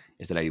days? What?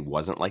 Is that I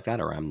wasn't like that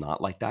or I'm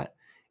not like that.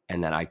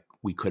 And that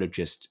we could have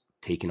just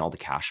taken all the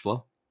cash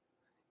flow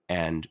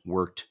and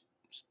worked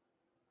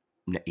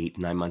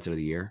 8-9 months out of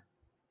the year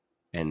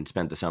and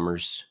spent the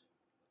summers,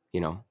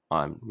 at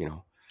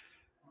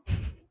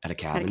a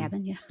cabin. At a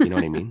cabin, yeah. You know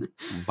what I mean?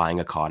 Buying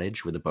a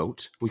cottage with a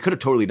boat. We could have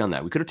totally done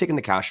that. We could have taken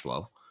the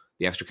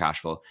extra cash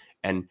flow,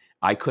 and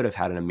I could have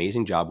had an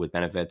amazing job with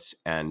benefits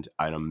and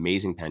an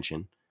amazing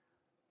pension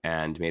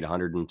and made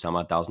 $100,000 and some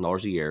odd thousand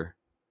a year.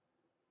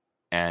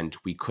 And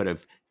we could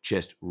have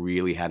just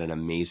really had an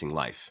amazing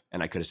life.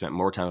 And I could have spent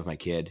more time with my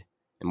kid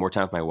and more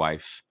time with my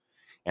wife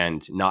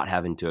and not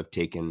having to have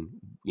taken,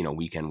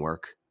 weekend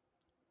work.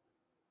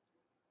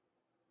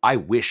 I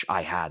wish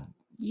I had.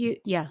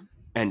 Yeah.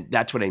 And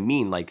that's what I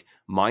mean. Like,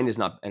 mine is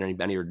not any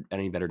better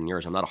than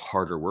yours. I'm not a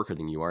harder worker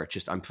than you are. It's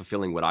just I'm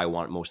fulfilling what I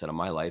want most out of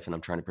my life, and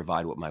I'm trying to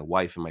provide what my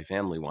wife and my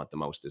family want the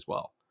most as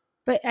well.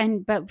 But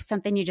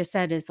something you just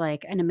said is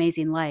like an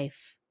amazing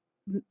life,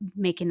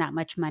 making that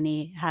much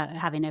money,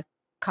 having a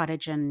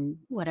cottage and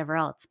whatever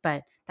else.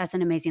 But that's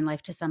an amazing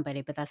life to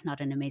somebody, but that's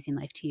not an amazing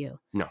life to you.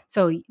 No.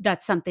 So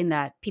that's something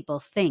that people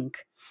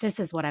think, this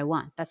is what I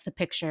want. That's the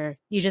picture.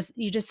 You just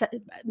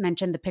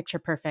mentioned the picture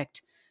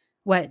perfect,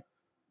 what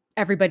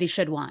everybody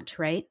should want,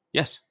 right?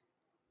 Yes.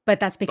 But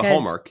that's because the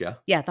hallmark, yeah.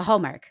 Yeah, the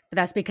hallmark. But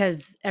that's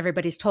because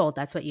everybody's told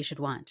that's what you should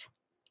want.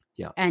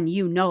 Yeah. And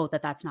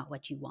that that's not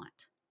what you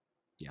want.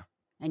 Yeah.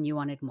 And you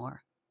wanted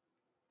more.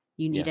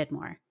 You needed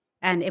more.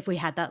 And if we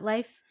had that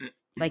life,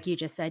 like you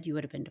just said, you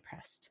would have been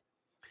depressed.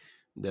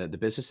 The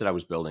business that I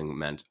was building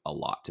meant a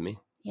lot to me.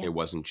 Yeah. It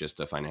wasn't just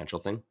a financial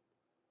thing.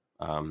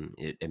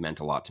 It meant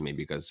a lot to me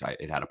because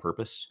it had a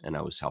purpose and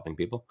I was helping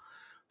people.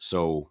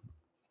 So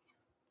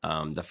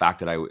the fact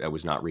that I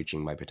was not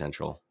reaching my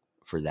potential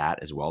for that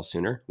as well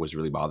sooner was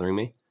really bothering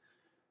me.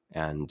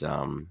 And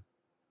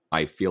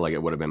I feel like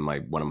it would have been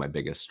one of my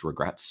biggest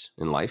regrets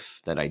in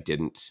life that I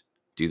didn't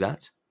do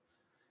that.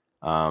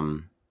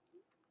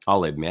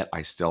 I'll admit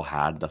I still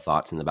had the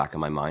thoughts in the back of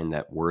my mind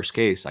that worst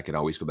case, I could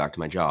always go back to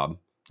my job.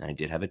 And I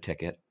did have a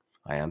ticket.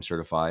 I am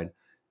certified.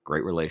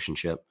 Great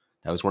relationship.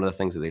 That was one of the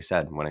things that they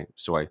said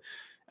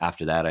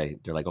after that,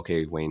 they're like,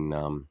 okay, Wayne,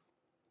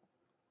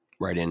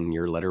 write in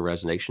your letter of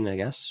resignation, I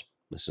guess.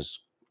 This is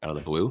out of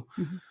the blue.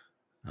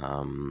 Mm-hmm.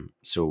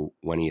 So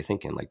when are you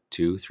thinking? Like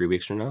 2-3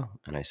 weeks from now?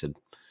 And I said,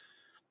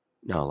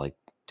 no, like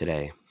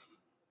today.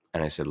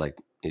 And I said, like,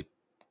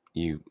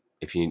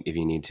 if you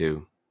need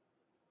to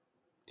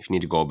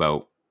go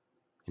about,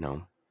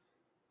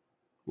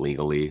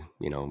 legally,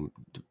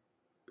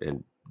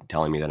 and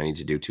telling me that I need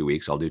to do 2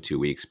 weeks, I'll do 2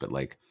 weeks. But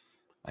like,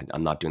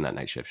 I'm not doing that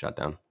night shift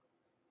shutdown.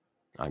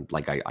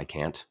 I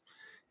can't.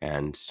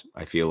 And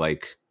I feel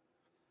like,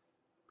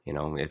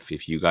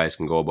 if you guys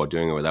can go about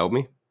doing it without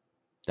me,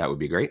 that would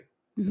be great.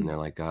 Mm-hmm. And they're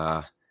like,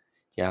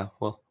 yeah,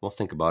 well, we'll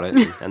think about it.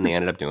 And they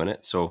ended up doing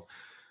it. So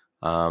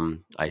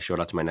I showed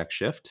up to my next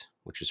shift,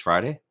 which is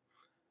Friday.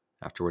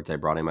 Afterwards, I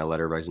brought in my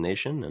letter of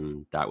resignation,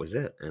 and that was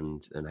it.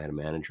 And I had a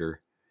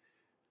manager,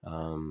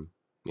 come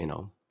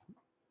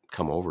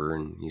over,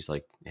 and he's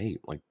like, hey,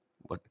 like,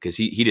 what? Because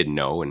he didn't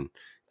know. And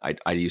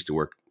I used to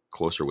work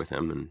closer with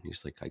him, and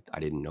he's like, I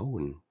didn't know.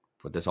 And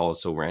but this all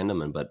is so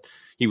random. But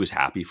he was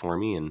happy for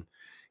me, and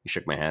he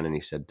shook my hand and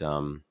he said,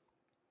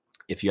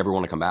 if you ever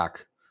want to come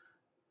back,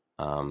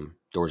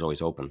 door's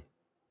always open.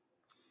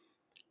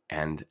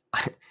 And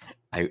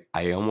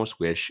I almost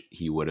wish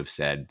he would have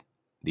said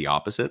the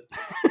opposite.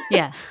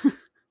 Yeah.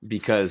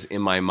 Because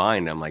in my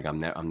mind, I'm like, I'm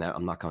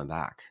not coming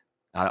back.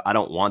 I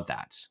don't want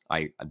that.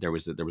 There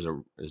was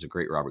a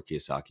great Robert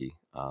Kiyosaki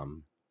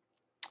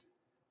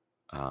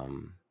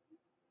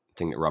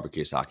thing that Robert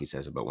Kiyosaki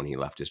says about when he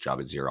left his job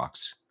at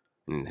Xerox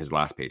in his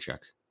last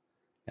paycheck.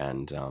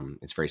 And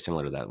it's very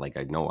similar to that. Like,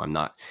 I know I'm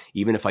not,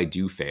 even if I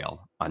do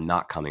fail, I'm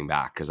not coming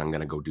back because I'm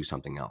going to go do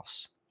something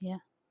else. Yeah.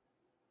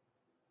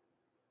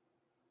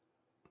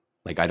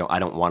 Like, I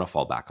don't want to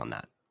fall back on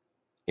that.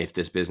 If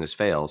this business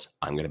fails,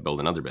 I'm going to build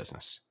another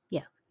business.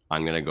 Yeah.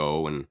 I'm going to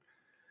go and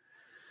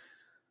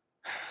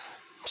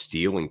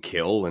steal and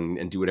kill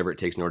and do whatever it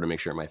takes in order to make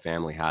sure my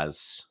family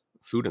has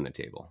food on the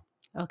table.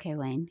 Okay,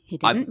 Wayne, he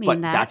didn't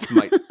mean that.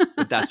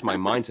 That's my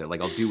mindset.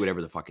 Like, I'll do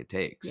whatever the fuck it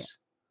takes. Yeah.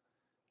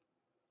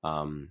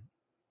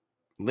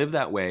 Live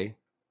that way.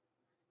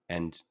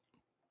 And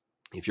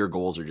if your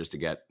goals are just to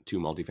get 2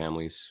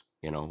 multifamilies,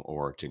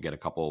 or to get a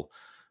couple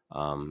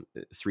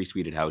 3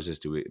 suited houses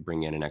to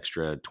bring in an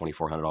extra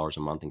 $2,400 a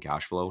month in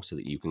cash flow so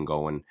that you can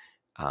go and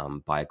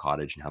buy a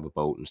cottage and have a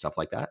boat and stuff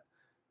like that,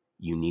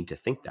 you need to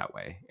think that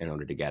way in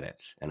order to get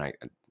it. And I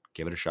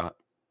give it a shot.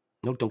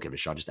 No, don't give it a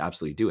shot. Just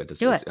absolutely do it.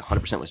 That's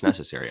 100% what's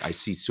necessary. I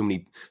see so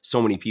many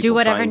people do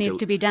whatever needs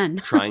to be done,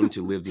 trying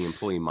to live the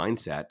employee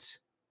mindset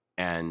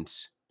and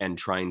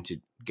trying to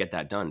get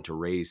that done to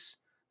raise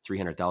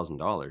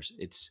 $300,000.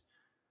 It's,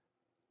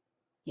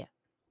 yeah,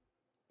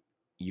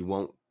 you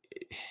won't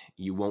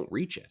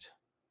reach it.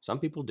 Some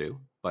people do,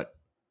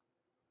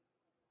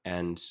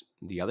 and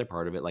the other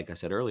part of it, like I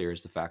said earlier,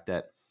 is the fact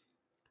that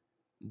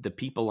the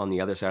people on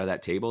the other side of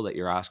that table that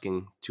you're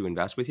asking to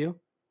invest with you,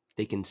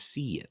 they can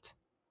see it.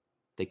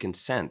 They can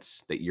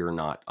sense that you're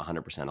not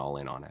 100% all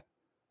in on it.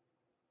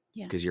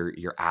 Yeah. Because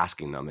you're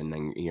asking them, and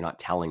then you're not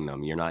telling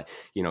them. You're not,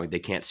 they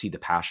can't see the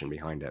passion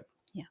behind it.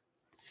 Yeah.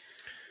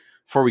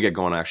 Before we get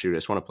going, actually, I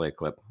just want to play a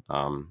clip.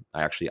 I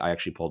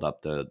actually pulled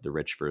up the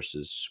rich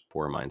versus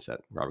poor mindset,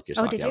 Robert Kiyosaki.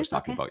 Oh, did you? I was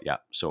talking about. Yeah.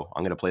 So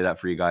I'm going to play that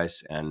for you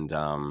guys, and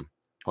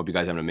hope you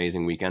guys have an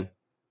amazing weekend.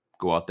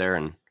 Go out there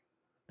and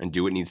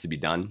do what needs to be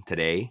done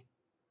today.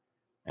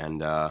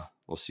 And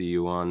we'll see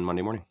you on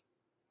Monday morning.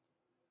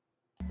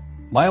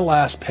 My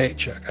last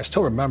paycheck, I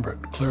still remember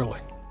it clearly.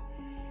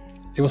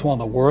 It was one of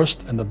the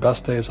worst and the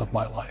best days of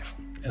my life.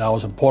 And I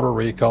was in Puerto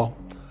Rico.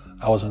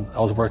 I was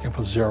working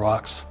for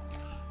Xerox,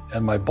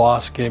 and my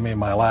boss gave me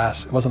my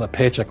last, it wasn't a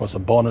paycheck, it was a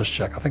bonus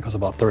check. I think it was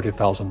about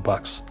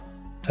 $30,000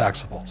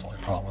 taxable. It's the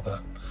only problem with that.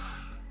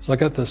 So I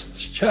got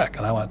this check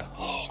and I went,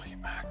 holy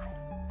mackerel.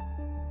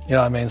 You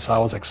know what I mean? So I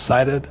was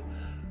excited,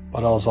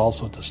 but I was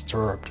also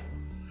disturbed.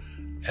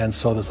 And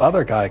so this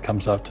other guy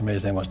comes up to me,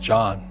 his name was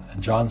John,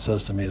 and John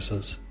says to me, he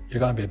says, you're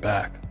going to be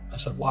back. I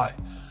said, why?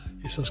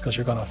 He says, because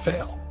you're going to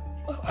fail.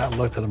 I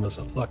looked at him and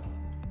said, look,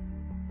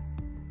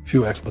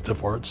 few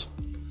expletive words,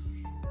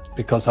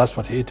 because that's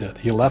what he did.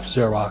 He left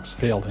Xerox,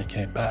 failed, and he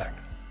came back.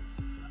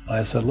 And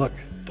I said, look,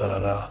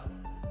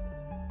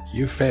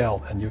 you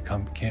failed and you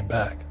came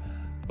back,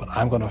 but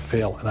I'm going to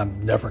fail and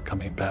I'm never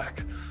coming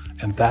back.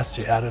 And that's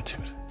the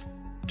attitude.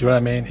 Do you know what I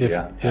mean?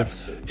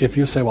 If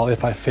you say, well,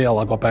 if I fail,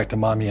 I'll go back to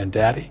mommy and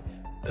daddy,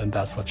 then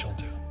that's what you'll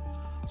do.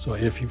 So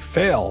if you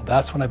fail,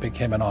 that's when I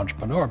became an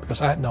entrepreneur,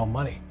 because I had no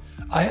money.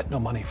 I had no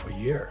money for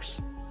years.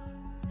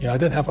 I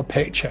didn't have a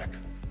paycheck.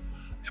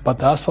 But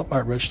that's what my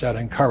rich dad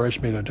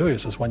encouraged me to do. He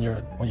says, when you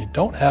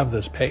don't have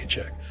this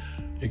paycheck,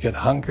 you get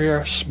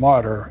hungrier,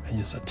 smarter, and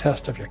it's a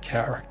test of your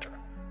character.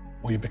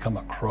 Will you become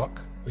a crook?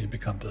 Will you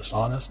become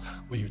dishonest?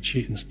 Will you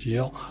cheat and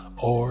steal?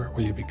 Or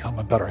will you become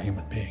a better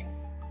human being?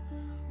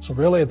 So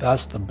really,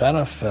 that's the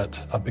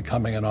benefit of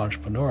becoming an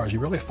entrepreneur, is you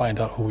really find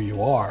out who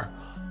you are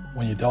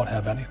when you don't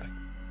have anything.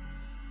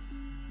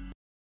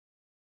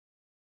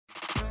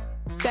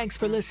 Thanks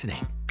for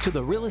listening to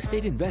the Real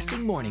Estate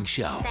Investing Morning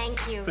Show.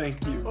 Thank you.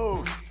 Thank you.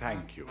 Oh,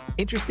 thank you.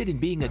 Interested in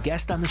being a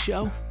guest on the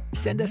show?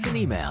 Send us an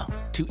email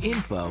to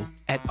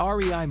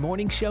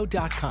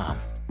info@reimorningshow.com.